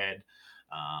in your head,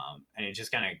 and it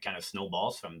just kind of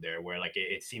snowballs from there, where like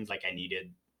it seems like I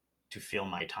needed to fill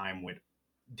my time with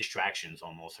distractions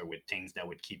almost, or with things that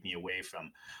would keep me away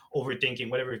from overthinking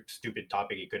whatever stupid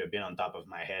topic it could have been on top of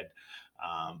my head.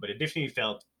 But it definitely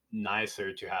felt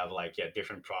nicer to have like, yeah,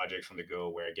 different projects on the go,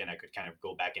 where again I could kind of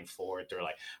go back and forth, or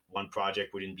like one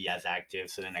project wouldn't be as active,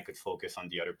 so then I could focus on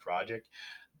the other project.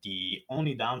 The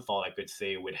only downfall I could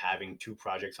say with having two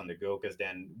projects on the go, because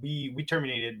then we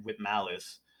terminated with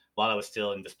Malice while I was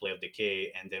still in Display of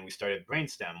Decay, and then we started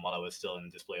Brainstem while I was still in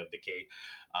Display of Decay.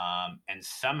 And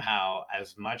somehow,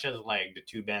 as much as like the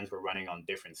two bands were running on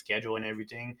different schedule and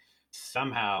everything,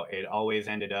 somehow it always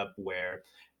ended up where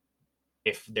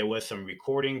if there was some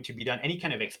recording to be done, any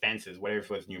kind of expenses, whether it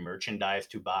was new merchandise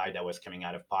to buy that was coming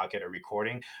out of pocket or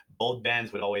recording, both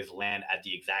bands would always land at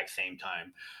the exact same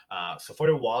time. So for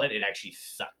the wallet, it actually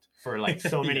sucked for like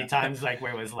so many times, like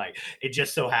where it was like, it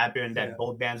just so happened that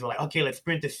both bands were like, okay, let's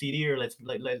print a CD or let's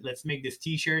make this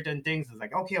t-shirt and things. It's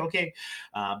like, okay.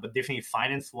 But definitely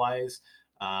finance wise,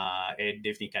 it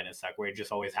definitely kind of sucked where it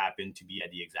just always happened to be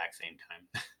at the exact same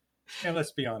time. And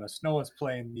let's be honest, no one's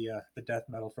playing the death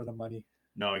metal for the money.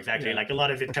 No, exactly. Like a lot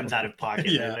of it comes out of pocket.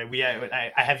 Like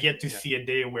I have yet to see a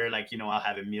day where like, I'll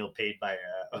have a meal paid by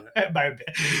by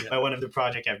one of the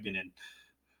projects I've been in.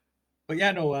 But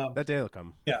no, that day will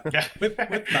come. Yeah. with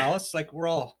Malice, like we're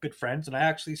all good friends, and I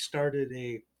actually started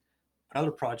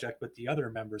another project with the other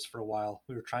members for a while.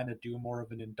 We were trying to do more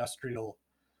of an industrial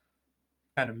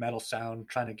kind of metal sound,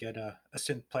 trying to get a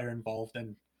synth player involved,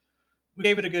 and we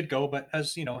gave it a good go. But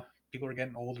as people are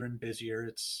getting older and busier,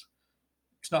 it's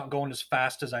not going as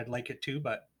fast as I'd like it to,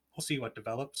 but we'll see what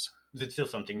develops. Is it still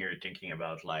something you're thinking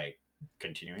about, like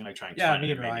continuing, like trying to find me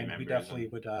and Ryan, we definitely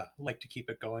would like to keep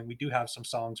it going. We do have some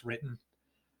songs written.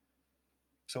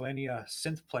 So any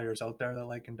synth players out there that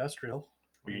like industrial,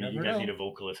 you guys need a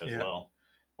vocalist as well.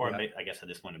 Or I guess at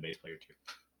this point a bass player too.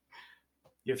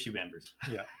 You have a few members.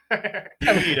 Yeah,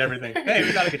 we need everything. Hey,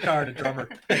 we got a guitar and a drummer.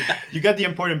 You got the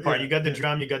important part. You got the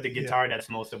drum. You got the guitar. That's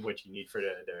most of what you need for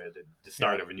the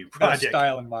start of a new project. Got a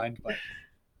style in mind, but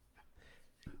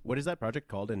what is that project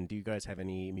called? And do you guys have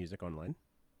any music online?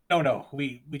 No.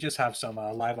 We just have some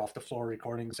live off the floor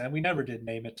recordings, and we never did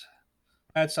name it.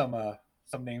 I had some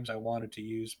names I wanted to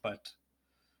use, but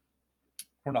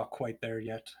we're not quite there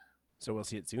yet. So we'll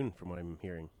see it soon, from what I'm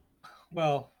hearing.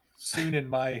 Well, soon in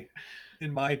my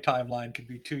timeline could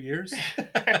be 2 years.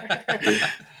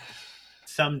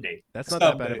 Someday. That's not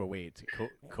that bad of a wait.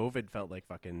 COVID felt like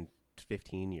fucking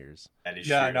 15 years. That is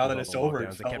true. Now that it's over,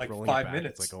 it felt like 5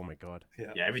 minutes. It's like, oh my god.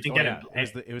 Yeah, everything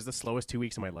it was the slowest 2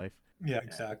 weeks of my life. Yeah,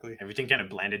 exactly. Everything kind of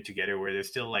blended together where there's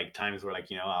still like times where like,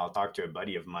 I'll talk to a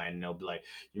buddy of mine and they'll be like,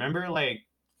 remember like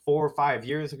 4 or 5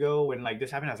 years ago when like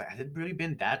this happened? I was like, has it really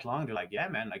been that long? They're like, yeah,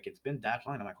 man, like it's been that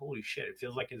long. I'm like, holy shit, it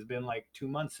feels like it's been like 2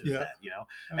 months since that,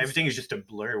 Everything is just a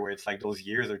blur where it's like those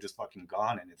years are just fucking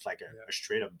gone and it's like a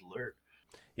straight up blur.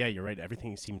 Yeah, you're right.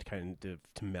 Everything seemed kind of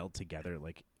to meld together.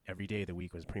 Like every day of the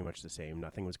week was pretty much the same.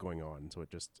 Nothing was going on. So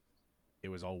it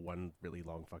was all one really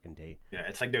long fucking day. Yeah,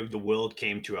 it's like the world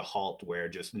came to a halt where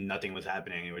just nothing was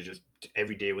happening. It was just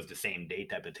every day was the same day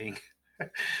type of thing.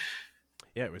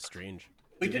 Yeah, it was strange.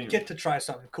 We did get to try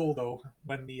something cool though.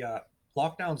 When the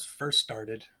lockdowns first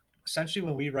started, essentially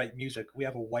when we write music, we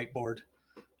have a whiteboard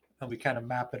and we kind of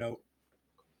map it out.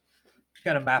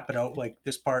 Like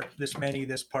this part, this many,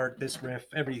 this part, this riff,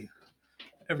 every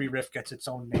riff gets its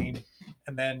own name.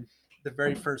 And then the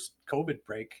very first COVID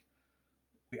break,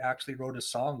 we actually wrote a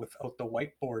song without the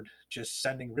whiteboard, just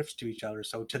sending riffs to each other.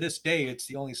 So to this day, it's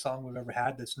the only song we've ever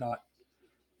had that's not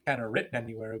kind of written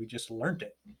anywhere. We just learned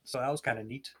it. So that was kind of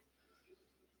neat.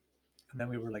 And then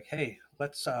we were like, hey,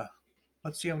 let's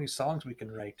see how many songs we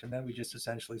can write. And then we just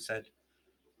essentially said,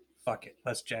 fuck it,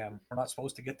 let's jam. We're not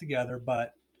supposed to get together,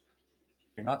 but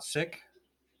if you're not sick,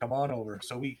 come on over.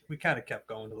 So we kind of kept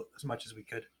going as much as we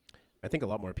could. I think a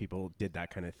lot more people did that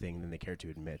kind of thing than they care to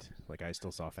admit. Like I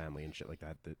still saw family and shit like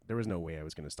that. There was no way I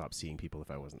was going to stop seeing people if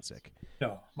I wasn't sick.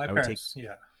 No, my parents,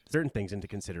 certain things into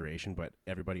consideration, but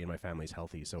everybody in my family's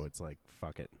healthy. So it's like,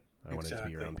 fuck it. I wanted to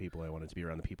be around people. I wanted to be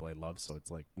around the people I love. So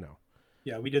it's like, no.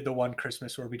 Yeah, we did the one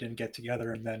Christmas where we didn't get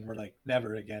together, and then we're like,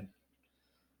 never again.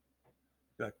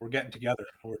 Like, we're getting together.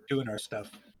 We're doing our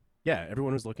stuff. Yeah,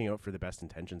 everyone was looking out for the best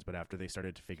intentions, but after they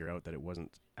started to figure out that it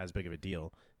wasn't as big of a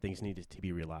deal, things needed to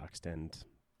be relaxed, and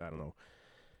I don't know.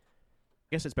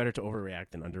 I guess it's better to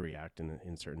overreact than underreact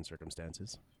in certain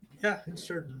circumstances. Yeah, in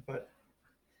certain, but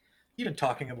even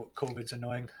talking about COVID's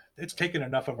annoying. It's taken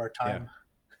enough of our time.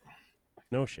 Yeah.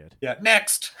 No shit. Yeah,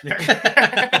 next!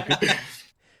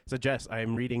 So, Jess,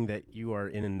 I'm reading that you are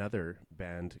in another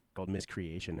band called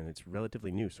Miscreation, and it's relatively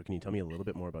new. So can you tell me a little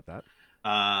bit more about that?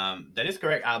 That is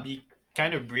correct. I'll be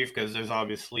kind of brief because there's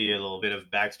obviously a little bit of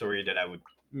backstory that I would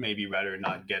maybe rather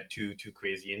not get too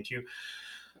crazy into.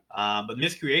 But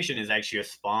Miscreation is actually a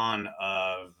spawn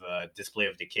of Display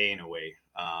of Decay in a way.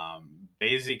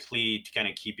 Basically, to kind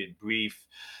of keep it brief,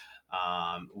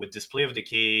 with Display of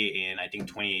Decay in, I think,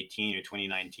 2018 or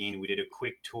 2019, we did a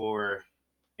quick tour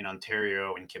in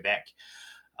Ontario and Quebec.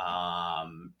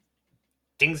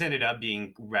 Things ended up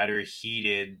being rather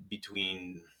heated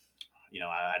between,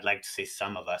 I'd like to say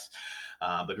some of us,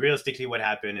 but realistically what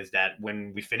happened is that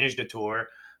when we finished the tour,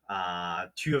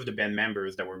 two of the band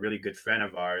members that were really good friend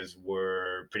of ours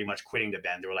were pretty much quitting the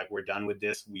band. They were like, we're done with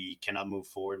this. We cannot move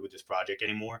forward with this project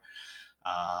anymore.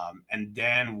 And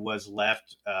then was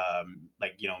left,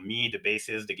 me, the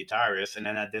bassist, the guitarist. And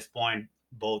then at this point,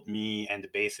 both me and the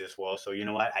bassist were also, you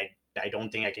know what, I don't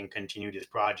think I can continue this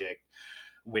project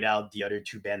without the other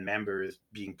two band members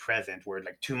being present, where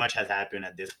like too much has happened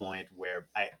at this point where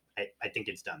I think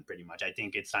it's done pretty much. I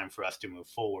think it's time for us to move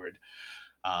forward.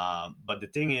 But the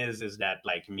thing is that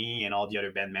like me and all the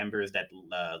other band members that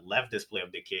left Display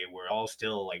of Decay, we're all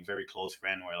still like very close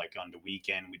friends. Where like on the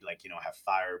weekend we'd like, have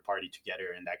fire party together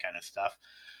and that kind of stuff.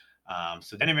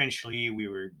 So then eventually we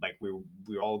were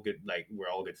all good, like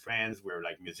we're all good friends. We're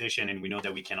like musician and we know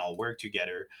that we can all work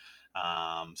together.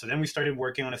 So then we started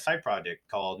working on a side project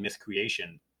called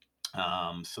Miscreation.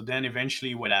 So then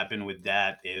eventually what happened with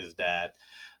that is that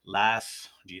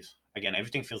again,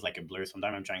 everything feels like a blur.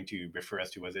 Sometimes I'm trying to refer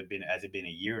as to has it been a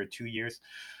year or 2 years?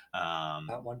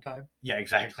 At one time. Yeah,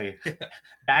 exactly.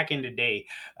 Back in the day,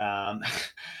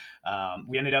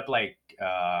 we ended up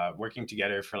working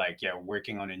together for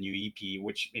working on a new EP,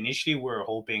 which initially we were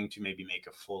hoping to maybe make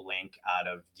a full length out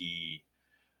of the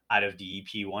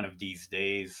EP one of these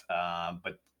days.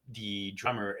 But the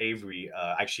drummer Avery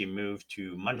actually moved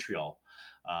to Montreal.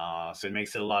 So it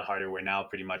makes it a lot harder. We're now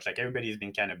pretty much like everybody's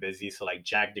been kind of busy. So like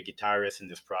Jack, the guitarist in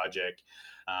this project,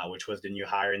 which was the new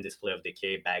hire in Display of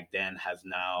Decay back then, has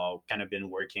now kind of been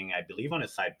working, I believe, on a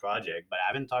side project, but I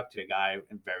haven't talked to the guy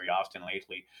very often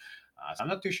lately. So I'm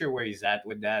not too sure where he's at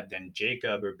with that. Then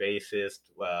Jacob, our bassist,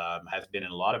 has been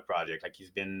in a lot of projects. Like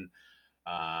he's been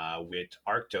with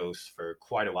Arctos for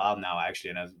quite a while now,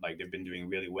 actually, and they've been doing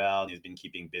really well. He's been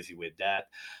keeping busy with that.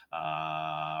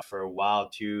 For a while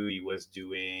too, he was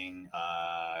doing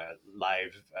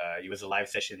live. He was a live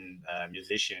session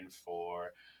musician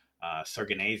for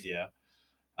Sorganasia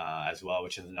as well,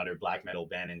 which is another black metal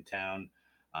band in town.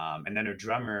 And then a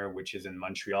drummer, which is in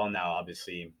Montreal now,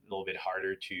 obviously a little bit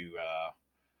harder to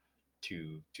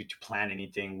plan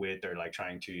anything with, or like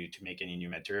trying to make any new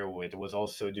material with. Was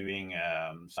also doing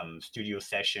some studio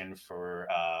session for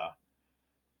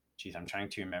I'm trying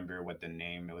to remember what the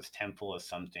name, it was Temple of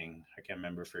something, I can't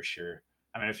remember for sure.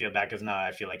 I'm gonna feel bad because now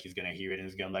I feel like he's gonna hear it and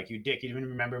he's gonna be like, you dick, you didn't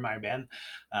remember my band.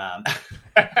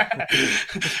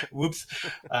 Whoops.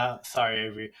 Sorry,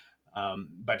 Avery.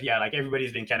 But yeah, like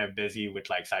everybody's been kind of busy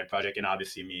with like side project, and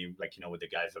obviously me, like, with the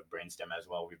guys of Brainstem as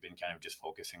well, we've been kind of just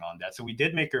focusing on that. So we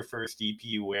did make our first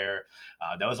EP where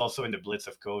that was also in the blitz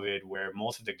of COVID, where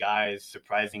most of the guys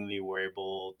surprisingly were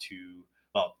able to,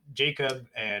 well, Jacob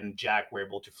and Jack were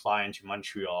able to fly into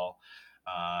Montreal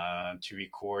to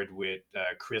record with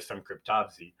Chris from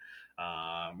Cryptopsy.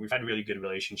 We've had a really good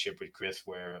relationship with Chris,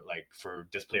 where like for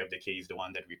Display of Decay, he's the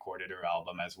one that recorded her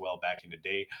album as well back in the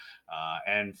day.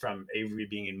 And from Avery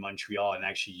being in Montreal and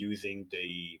actually using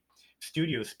the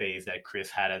studio space that Chris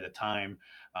had at the time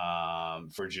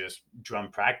for just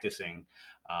drum practicing,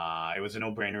 it was a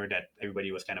no-brainer that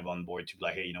everybody was kind of on board to be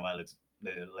like, hey, you know what,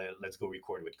 let's go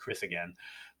record with Chris again.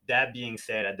 That being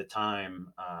said, at the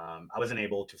time, I wasn't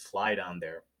able to fly down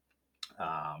there.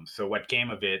 So what came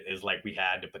of it is like we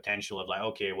had the potential of like,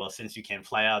 okay, well, since you can't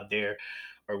fly out there,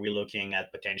 are we looking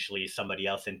at potentially somebody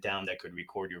else in town that could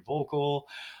record your vocal?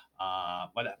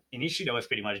 But initially that was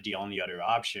pretty much the only other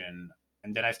option.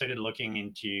 And then I started looking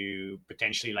into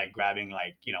potentially like grabbing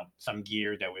like, some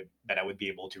gear that I would be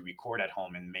able to record at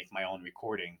home and make my own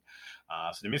recording.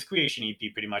 So the Miscreation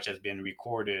EP pretty much has been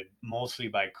recorded mostly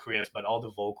by Chris, but all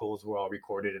the vocals were all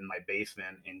recorded in my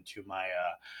basement into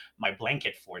my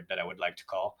blanket fort that I would like to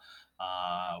call.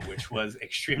 Which was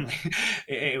extremely,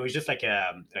 it was just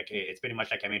it's pretty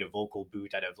much like I made a vocal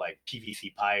booth out of like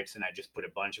PVC pipes, and I just put a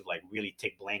bunch of like really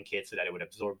thick blankets so that it would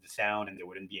absorb the sound and there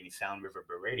wouldn't be any sound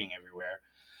reverberating everywhere.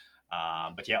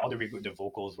 But yeah, all the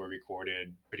vocals were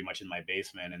recorded pretty much in my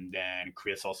basement, and then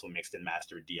Chris also mixed and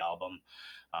mastered the album.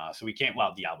 So we came,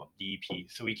 well, the EP.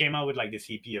 So we came out with like this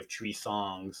EP of 3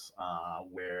 songs,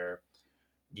 where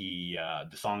the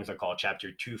songs are called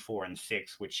Chapter 2, 4, and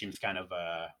 6, which seems kind of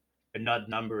a nut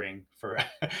numbering for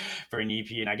for an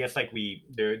EP. And I guess like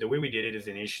the way we did it is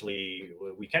initially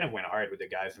we kind of went hard with the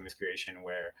guys in Miscreation,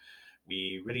 where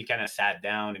we really kind of sat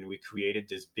down and we created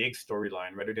this big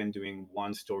storyline rather than doing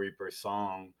one story per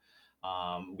song.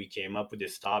 We came up with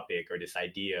this topic or this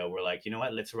idea. We're like, you know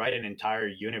what, let's write an entire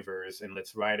universe and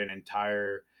let's write an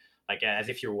entire like as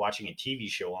if you're watching a TV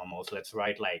show almost. Let's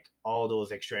write like all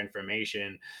those extra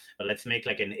information. But let's make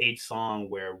like an 8 song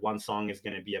where one song is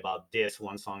going to be about this,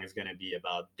 one song is going to be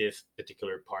about this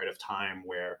particular part of time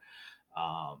where,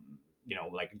 um,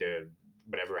 like the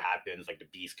whatever happens, like the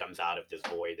beast comes out of this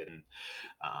void, and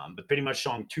but pretty much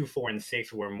song 2, 4, and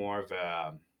 6 were more of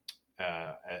a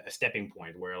stepping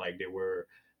point where like they were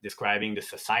describing the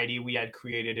society we had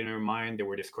created in our mind. They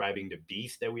were describing the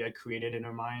beast that we had created in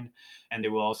our mind, and they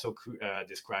were also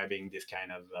describing this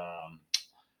kind of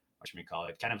what should we call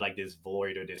it? Kind of like this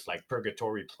void or this like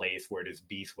purgatory place where this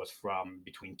beast was from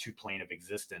between two plane of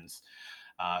existence.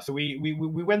 So we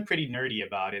went pretty nerdy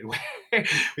about it.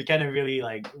 We kind of really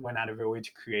like went out of our way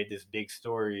to create this big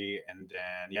story, and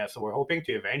then yeah, so we're hoping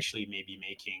to eventually maybe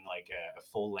making like a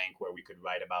full length where we could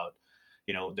write about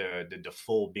the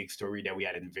full big story that we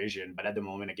had envisioned. But at the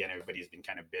moment, again, everybody's been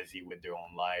kind of busy with their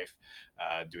own life,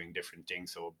 doing different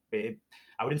things. So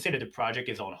I wouldn't say that the project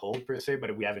is on hold per se,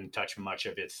 but we haven't touched much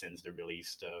of it since the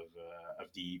release of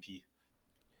the EP.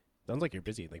 Sounds like you're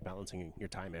busy, like balancing your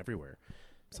time everywhere.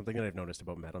 Something that I've noticed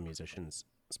about metal musicians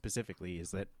specifically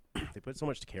is that they put so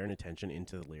much care and attention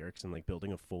into the lyrics and like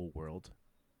building a full world.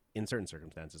 In certain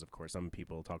circumstances, of course, some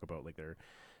people talk about like their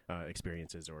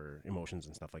experiences or emotions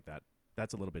and stuff like that.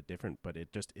 That's a little bit different, but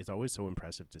it's always so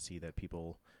impressive to see that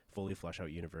people fully flesh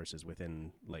out universes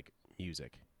within like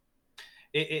music.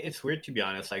 It's weird, to be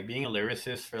honest, like being a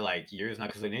lyricist for like years now,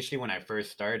 because initially when I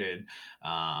first started,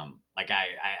 like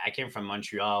I came from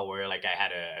Montreal, where like I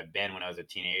had a band when I was a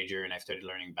teenager, and I started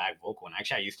learning back vocal. And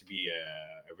actually I used to be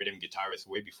a rhythm guitarist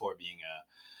way before being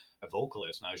a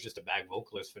vocalist, and I was just a back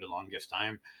vocalist for the longest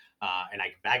time. And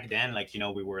like back then, like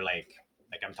we were like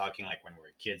I'm talking like when we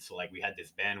were kids, so like we had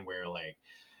this band where like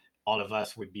all of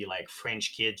us would be like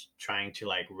French kids trying to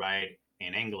like write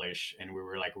in English, and we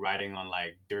were like writing on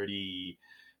like dirty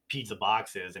pizza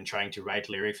boxes and trying to write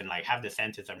lyrics and like have the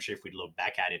sentence. I'm sure if we look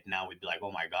back at it now, we'd be like,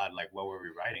 oh my god, like what were we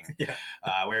writing? Yeah.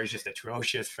 Where it's just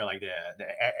atrocious for like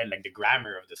like the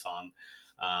grammar of the song.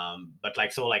 But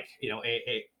like so like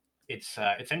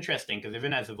it's interesting because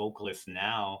even as a vocalist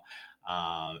now,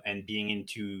 and being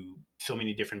into so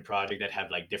many different projects that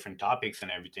have like different topics and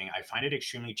everything, I find it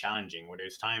extremely challenging. Where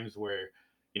there's times where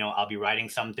I'll be writing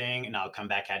something and I'll come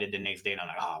back at it the next day and I'm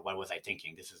like, oh, what was I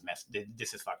thinking? This is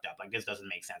this is fucked up. Like this doesn't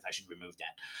make sense. I should remove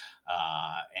that.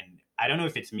 And I don't know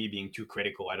if it's me being too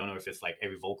critical. I don't know if it's like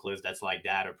every vocalist that's like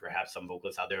that, or perhaps some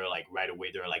vocalists out there are like right away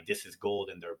they're like, this is gold,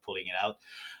 and they're pulling it out.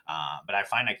 But I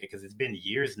find like, because it's been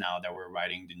years now that we're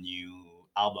writing the new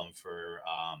album for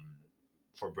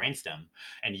Brainstem,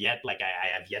 and yet like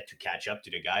I have yet to catch up to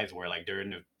the guys where like they're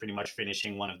pretty much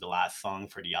finishing one of the last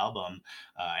songs for the album,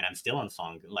 and I'm still on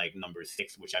song like number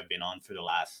 6, which I've been on for the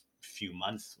last few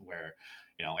months, where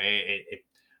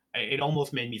it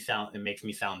almost it makes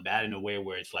me sound bad in a way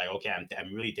where it's like, okay,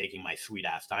 I'm really taking my sweet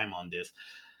ass time on this.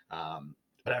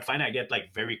 But I find I get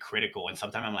like very critical, and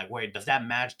sometimes I'm like, wait, does that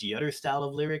match the other style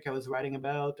of lyric I was writing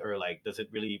about, or like does it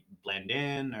really blend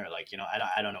in, or like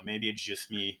I don't know, maybe it's just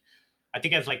me. I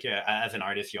think as like as an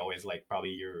artist, you always like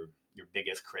probably your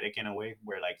biggest critic in a way,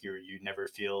 where like you never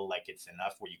feel like it's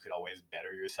enough, where you could always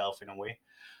better yourself in a way.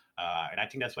 And I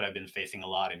think that's what I've been facing a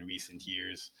lot in recent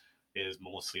years, is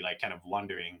mostly like kind of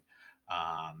wondering,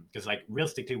 because like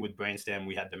realistically with Brainstem,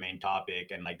 we had the main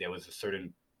topic, and like there was a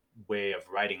certain way of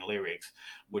writing lyrics,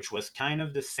 which was kind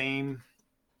of the same.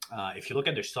 If you look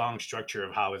at the song structure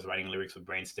of how I was writing lyrics with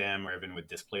Brainstem, or even with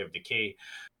Display of Decay.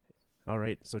 All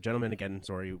right. So, gentlemen, again,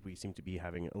 sorry, we seem to be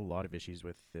having a lot of issues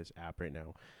with this app right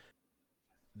now.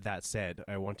 That said,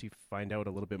 I want to find out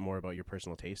a little bit more about your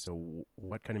personal taste. So,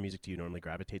 what kind of music do you normally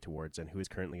gravitate towards, and who is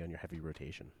currently on your heavy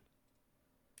rotation?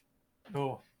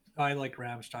 Oh, I like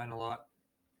Rammstein a lot.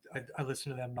 I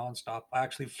listen to them nonstop. I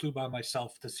actually flew by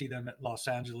myself to see them at Los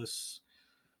Angeles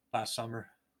last summer.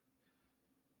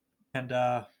 And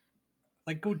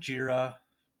like Gojira,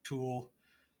 Tool,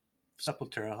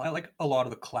 Sepultura. I like a lot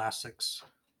of the classics.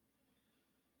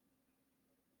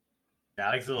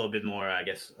 Alex is a little bit more, I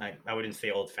guess, I wouldn't say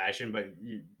old-fashioned, but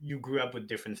you grew up with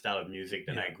different style of music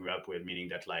than I grew up with, meaning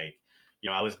that like,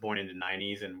 I was born in the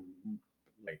 90s, and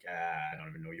like I don't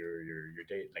even know your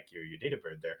date, like your date of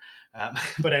birth there,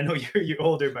 but I know you're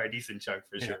older by a decent chunk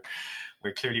for sure.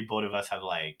 Where clearly both of us have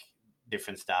like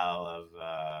different style of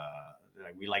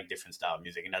like we like different style of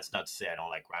music, and that's not to say I don't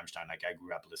like Rammstein. Like I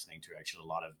grew up listening to actually a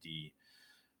lot of the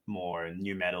more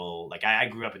new metal. Like I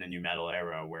grew up in the new metal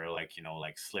era, where like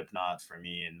like Slipknot for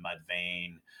me, and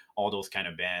Mudvayne, all those kind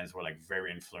of bands were like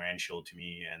very influential to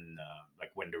me, and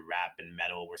like when the rap and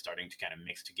metal were starting to kind of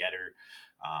mix together.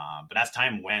 But as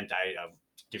time went, I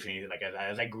definitely, like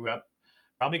as I grew up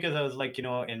Probably because I was like,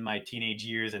 in my teenage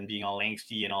years and being all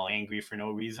angsty and all angry for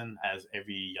no reason, as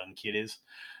every young kid is.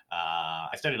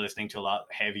 I started listening to a lot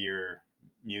heavier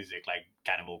music like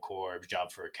Cannibal Corpse,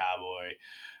 Job for a Cowboy,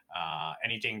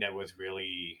 anything that was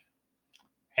really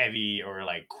heavy or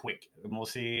like quick.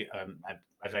 Mostly,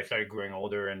 as I started growing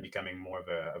older and becoming more of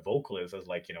a vocalist, as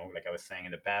like like I was saying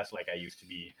in the past, like I used to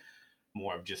be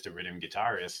more of just a rhythm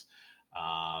guitarist.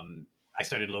 Um, I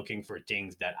started looking for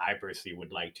things that I personally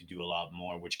would like to do a lot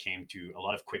more, which came to a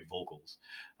lot of quick vocals,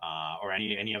 or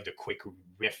any of the quick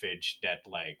riffage that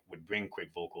like would bring quick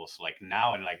vocals. Like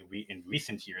now, and like in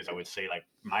recent years, I would say like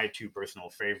my two personal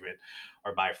favorite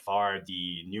are by far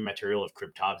the new material of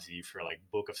Cryptopsy for like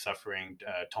Book of Suffering,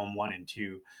 Tome 1 and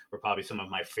 2, were probably some of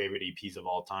my favorite EPs of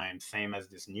all time. Same as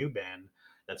this new band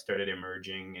that started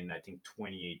emerging in I think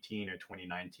 2018 or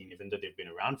 2019, even though they've been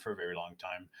around for a very long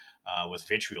time, was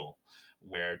Vitriol,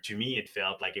 where to me it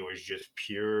felt like it was just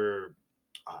pure,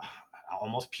 uh,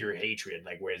 almost pure hatred,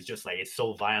 like where it's just like it's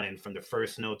so violent from the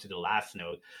first note to the last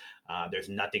note. There's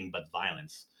nothing but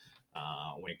violence.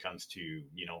 When it comes to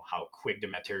how quick the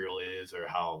material is or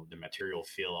how the material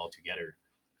feel altogether.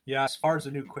 Yeah, as far as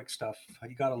the new quick stuff,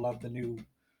 you gotta love the new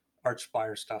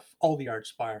Archspire stuff. All the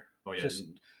Archspire. Oh yeah,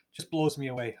 just blows me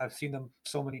away. I've seen them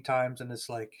so many times, and it's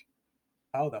like,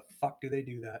 how the fuck do they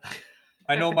do that?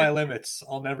 I know my limits.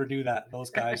 I'll never do that. Those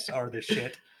guys are the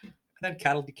shit. And then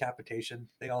Cattle Decapitation.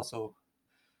 They also,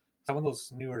 some of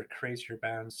those newer, crazier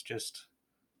bands, just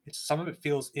some of it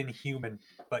feels inhuman,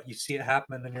 but you see it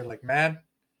happen, and then you're like, man,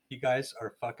 you guys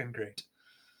are fucking great.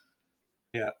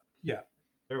 Yeah, yeah.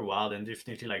 They're wild, and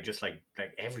definitely like just like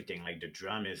everything. Like the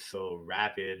drum is so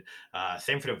rapid.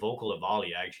 Same for the vocal of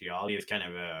Ollie. Actually, Ollie is kind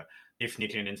of a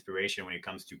definitely an inspiration when it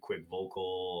comes to quick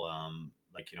vocal.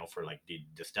 Like for like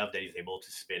the stuff that he's able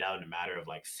to spit out in a matter of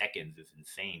like seconds is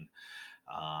insane.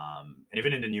 And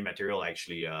even in the new material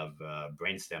actually of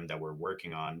Brainstem that we're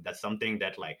working on, that's something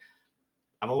that like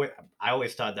I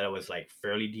always thought that I was like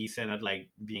fairly decent at like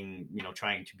being,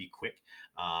 trying to be quick.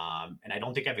 And I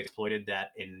don't think I've exploited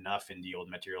that enough in the old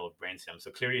material of Brainstem. So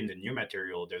clearly in the new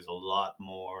material, there's a lot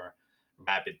more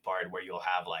rapid part where you'll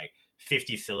have like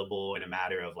 50 syllable in a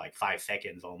matter of like 5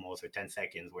 seconds almost, or 10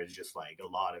 seconds, where it's just like a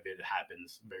lot of it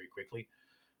happens very quickly.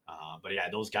 But yeah,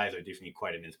 those guys are definitely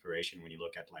quite an inspiration when you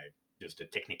look at like just the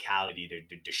technicality,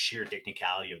 the sheer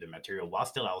technicality of the material, while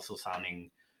still also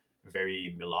sounding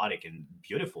very melodic and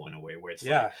beautiful in a way where it's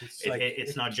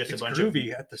it's not just it's a bunch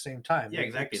groovy of at the same time. Yeah,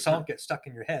 exactly. The song gets stuck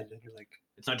in your head, and you're like,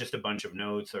 it's not just a bunch of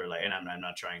notes or like. And I'm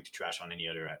not trying to trash on any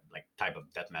other like type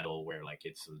of death metal where like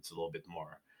it's a little bit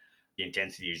more. The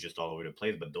intensity is just all over the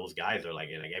place, but those guys are like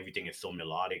everything is so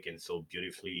melodic and so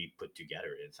beautifully put together.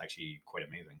 It's actually quite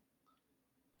amazing.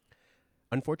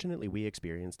 Unfortunately, we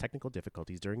experienced technical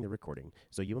difficulties during the recording,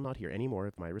 so you will not hear any more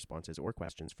of my responses or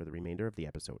questions for the remainder of the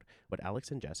episode. What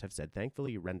Alex and Jess have said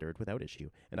thankfully rendered without issue,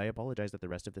 and I apologize that the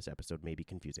rest of this episode may be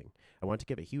confusing. I want to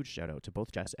give a huge shout out to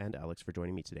both Jess and Alex for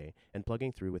joining me today and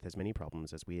plugging through with as many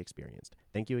problems as we experienced.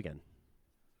 Thank you again.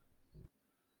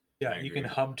 Yeah, you can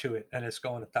hum to it, and it's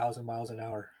going 1,000 miles an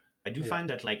hour. I do find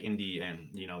that like in the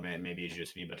maybe it's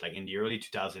just me, but like in the early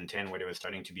 2010, where there was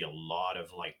starting to be a lot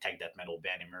of like tech death metal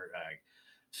band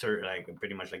like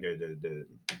pretty much like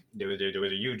there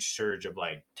was a huge surge of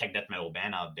like tech death metal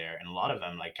band out there, and a lot of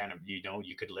them like kind of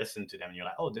you could listen to them and you're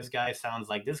like, oh, this guy sounds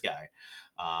like this guy,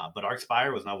 but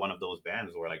Archspire was not one of those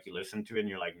bands where like you listen to it and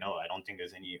you're like, no, I don't think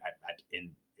there's any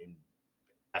in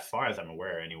as far as I'm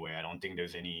aware anyway, I don't think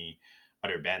there's any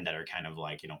other band that are kind of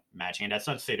like matching. And that's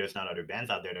not to say there's not other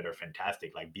bands out there that are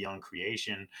fantastic, like Beyond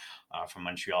Creation from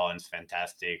Montreal and it's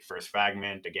fantastic. First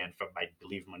Fragment again from I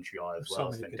believe Montreal as well,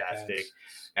 is fantastic.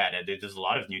 Yeah, there's a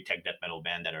lot of new tech death metal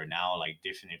band that are now like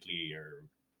definitely are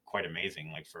quite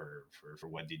amazing, like for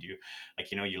what they do.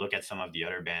 Like you look at some of the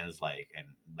other bands like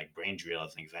Brain Drill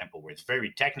as an example, where it's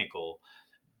very technical,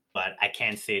 but I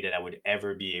can't say that I would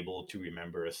ever be able to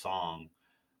remember a song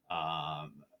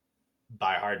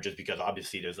by heart, just because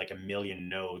obviously there's like a million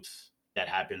notes that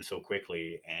happen so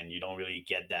quickly and you don't really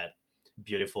get that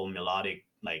beautiful melodic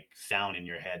like sound in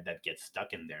your head that gets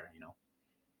stuck in there.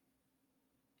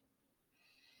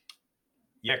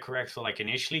 Yeah, correct. So like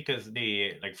initially, because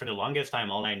they like for the longest time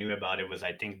all I knew about it was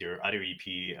I think their other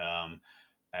EP,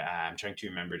 I'm trying to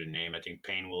remember the name. I think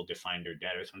Pain Will Define Their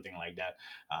Dead or something like that.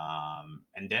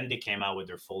 And then they came out with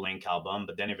their full length album.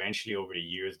 But then eventually, over the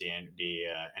years, they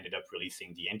ended up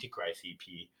releasing the Antichrist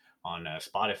EP on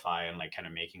Spotify and like kind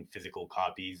of making physical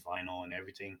copies, vinyl, and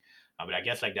everything. But I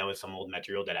guess like that was some old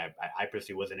material that I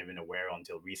personally wasn't even aware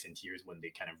until recent years when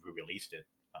they kind of re-released it.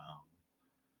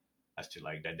 As to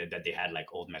like that they had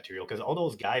like old material, because all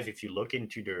those guys, if you look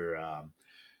into their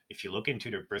if you look into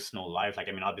their personal life, like,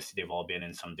 I mean, obviously they've all been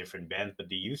in some different bands, but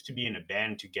they used to be in a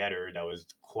band together that was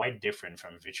quite different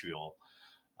from Vitriol.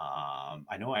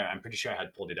 I know I'm pretty sure I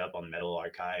had pulled it up on Metal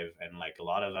Archive, and like a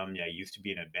lot of them, yeah, used to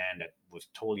be in a band that was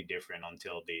totally different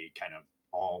until they kind of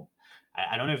all.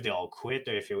 I don't know if they all quit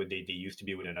or if they used to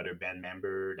be with another band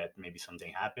member that maybe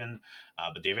something happened,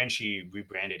 but they eventually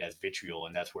rebranded as Vitriol,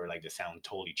 and that's where like the sound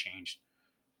totally changed.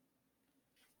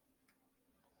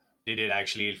 They did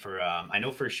actually for I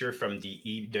know for sure from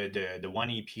the one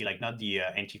EP, like not the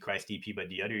Antichrist EP, but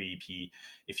the other EP.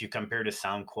 If you compare the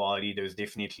sound quality, there's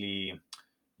definitely,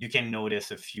 you can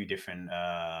notice a few different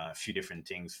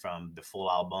things from the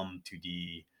full album to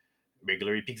the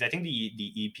regular EP. Because I think the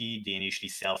EP they initially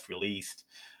self-released,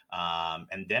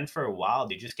 and then for a while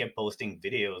they just kept posting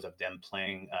videos of them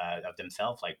playing of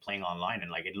themselves like playing online,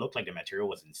 and like it looked like the material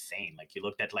was insane. Like you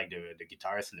looked at like the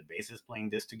guitarist and the bassist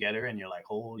playing this together, and you're like,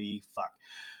 holy fuck,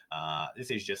 this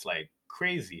is just like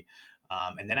crazy.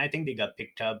 And then I think they got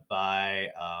picked up by.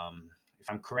 If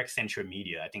I'm correct, Central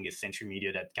Media. I think it's Central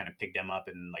Media that kind of picked them up,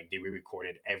 and like they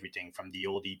re-recorded everything from the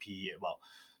old EP. Well,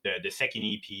 the second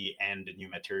EP and the new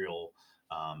material.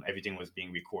 Everything was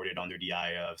being recorded under the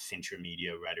eye of Central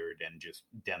Media rather than just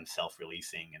them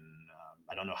self-releasing. And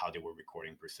I don't know how they were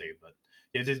recording per se, but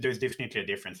there's definitely a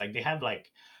difference. Like they have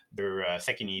like their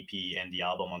second EP and the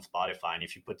album on Spotify, and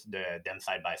if you put them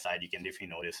side by side, you can definitely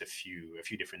notice a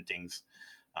few different things.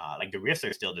 Like the riffs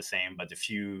are still the same, but the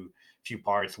few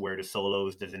parts where the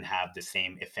solos doesn't have the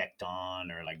same effect on,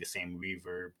 or like the same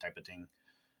reverb type of thing.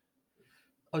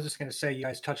 I was just going to say, you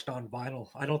guys touched on vinyl.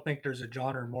 I don't think there's a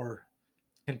genre more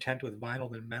content with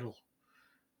vinyl than metal.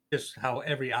 Just how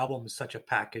every album is such a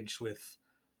package with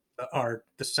the art,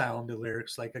 the sound, the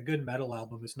lyrics. Like a good metal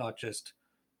album is not just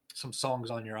some songs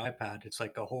on your iPad. It's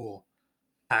like a whole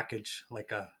package,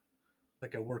 like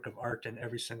a work of art in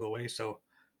every single way. So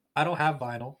I don't have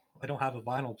vinyl. I don't have a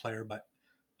vinyl player, but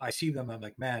I see them. I'm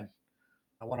like, man,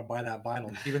 I want to buy that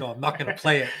vinyl, even though I'm not going to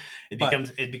play it.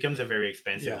 It becomes a very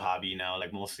expensive hobby now.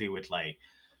 Like mostly with like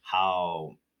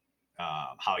how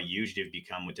huge they've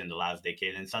become within the last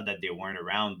decade. And it's not that they weren't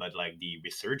around, but like the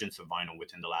resurgence of vinyl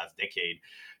within the last decade,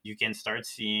 you can start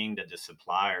seeing that the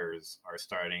suppliers are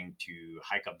starting to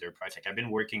hike up their price. Like I've been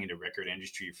working in the record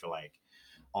industry for like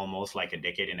almost like a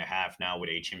decade and a half now with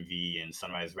HMV and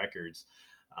Sunrise Records.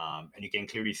 And you can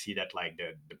clearly see that like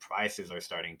the prices are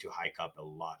starting to hike up a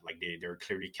lot. Like they're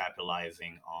clearly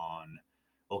capitalizing on,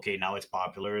 okay, now it's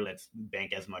popular, let's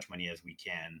bank as much money as we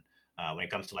can. When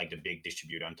it comes to like the big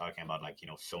distributor, I'm talking about like,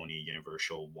 Sony,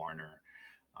 Universal, Warner,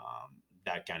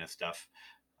 that kind of stuff,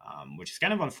 which is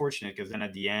kind of unfortunate because then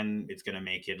at the end, it's going to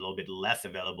make it a little bit less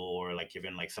available, or like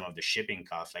even like some of the shipping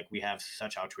costs. Like we have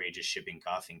such outrageous shipping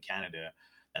costs in Canada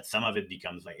that some of it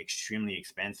becomes like extremely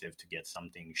expensive to get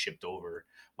something shipped over,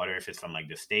 whether if it's from like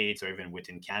the States or even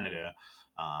within Canada.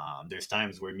 There's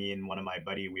times where me and one of my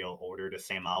buddy, we'll order the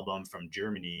same album from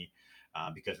Germany,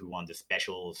 because we want the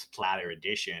special splatter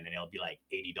edition, and it'll be like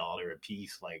 $80 a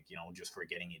piece, like, just for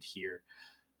getting it here.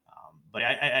 But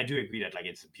I do agree that like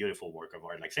it's a beautiful work of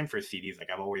art. Like same for CDs. Like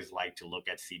I've always liked to look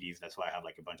at CDs. That's why I have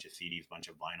like a bunch of CDs, bunch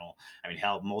of vinyl. I mean,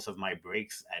 hell, most of my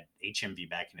breaks at HMV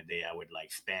back in the day, I would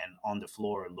like spend on the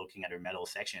floor looking at their metal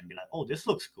section and be like, oh, this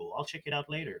looks cool, I'll check it out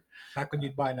later. Back when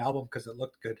you'd buy an album because it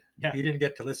looked good. Yeah. You didn't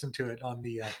get to listen to it on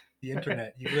the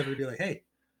internet. You'd literally be like, hey,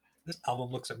 this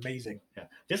album looks amazing. Yeah,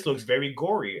 this looks very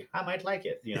gory, I might like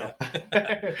it, Yeah.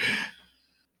 I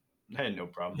had no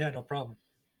problem. Yeah, no problem.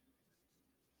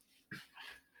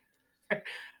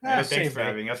 Thanks for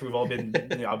having us. We've all been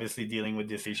obviously dealing with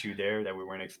this issue there that we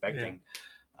weren't expecting.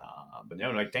 Yeah. But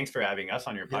no, like, thanks for having us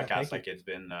on your podcast. Like it's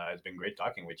been great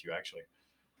talking with you, actually.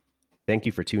 Thank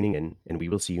you for tuning in, and we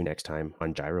will see you next time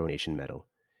on Gyro Nation Metal.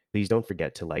 Please don't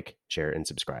forget to like, share, and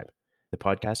subscribe. The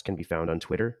podcast can be found on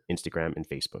Twitter, Instagram, and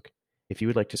Facebook. If you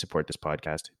would like to support this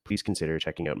podcast, please consider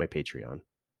checking out my Patreon.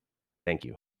 Thank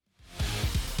you.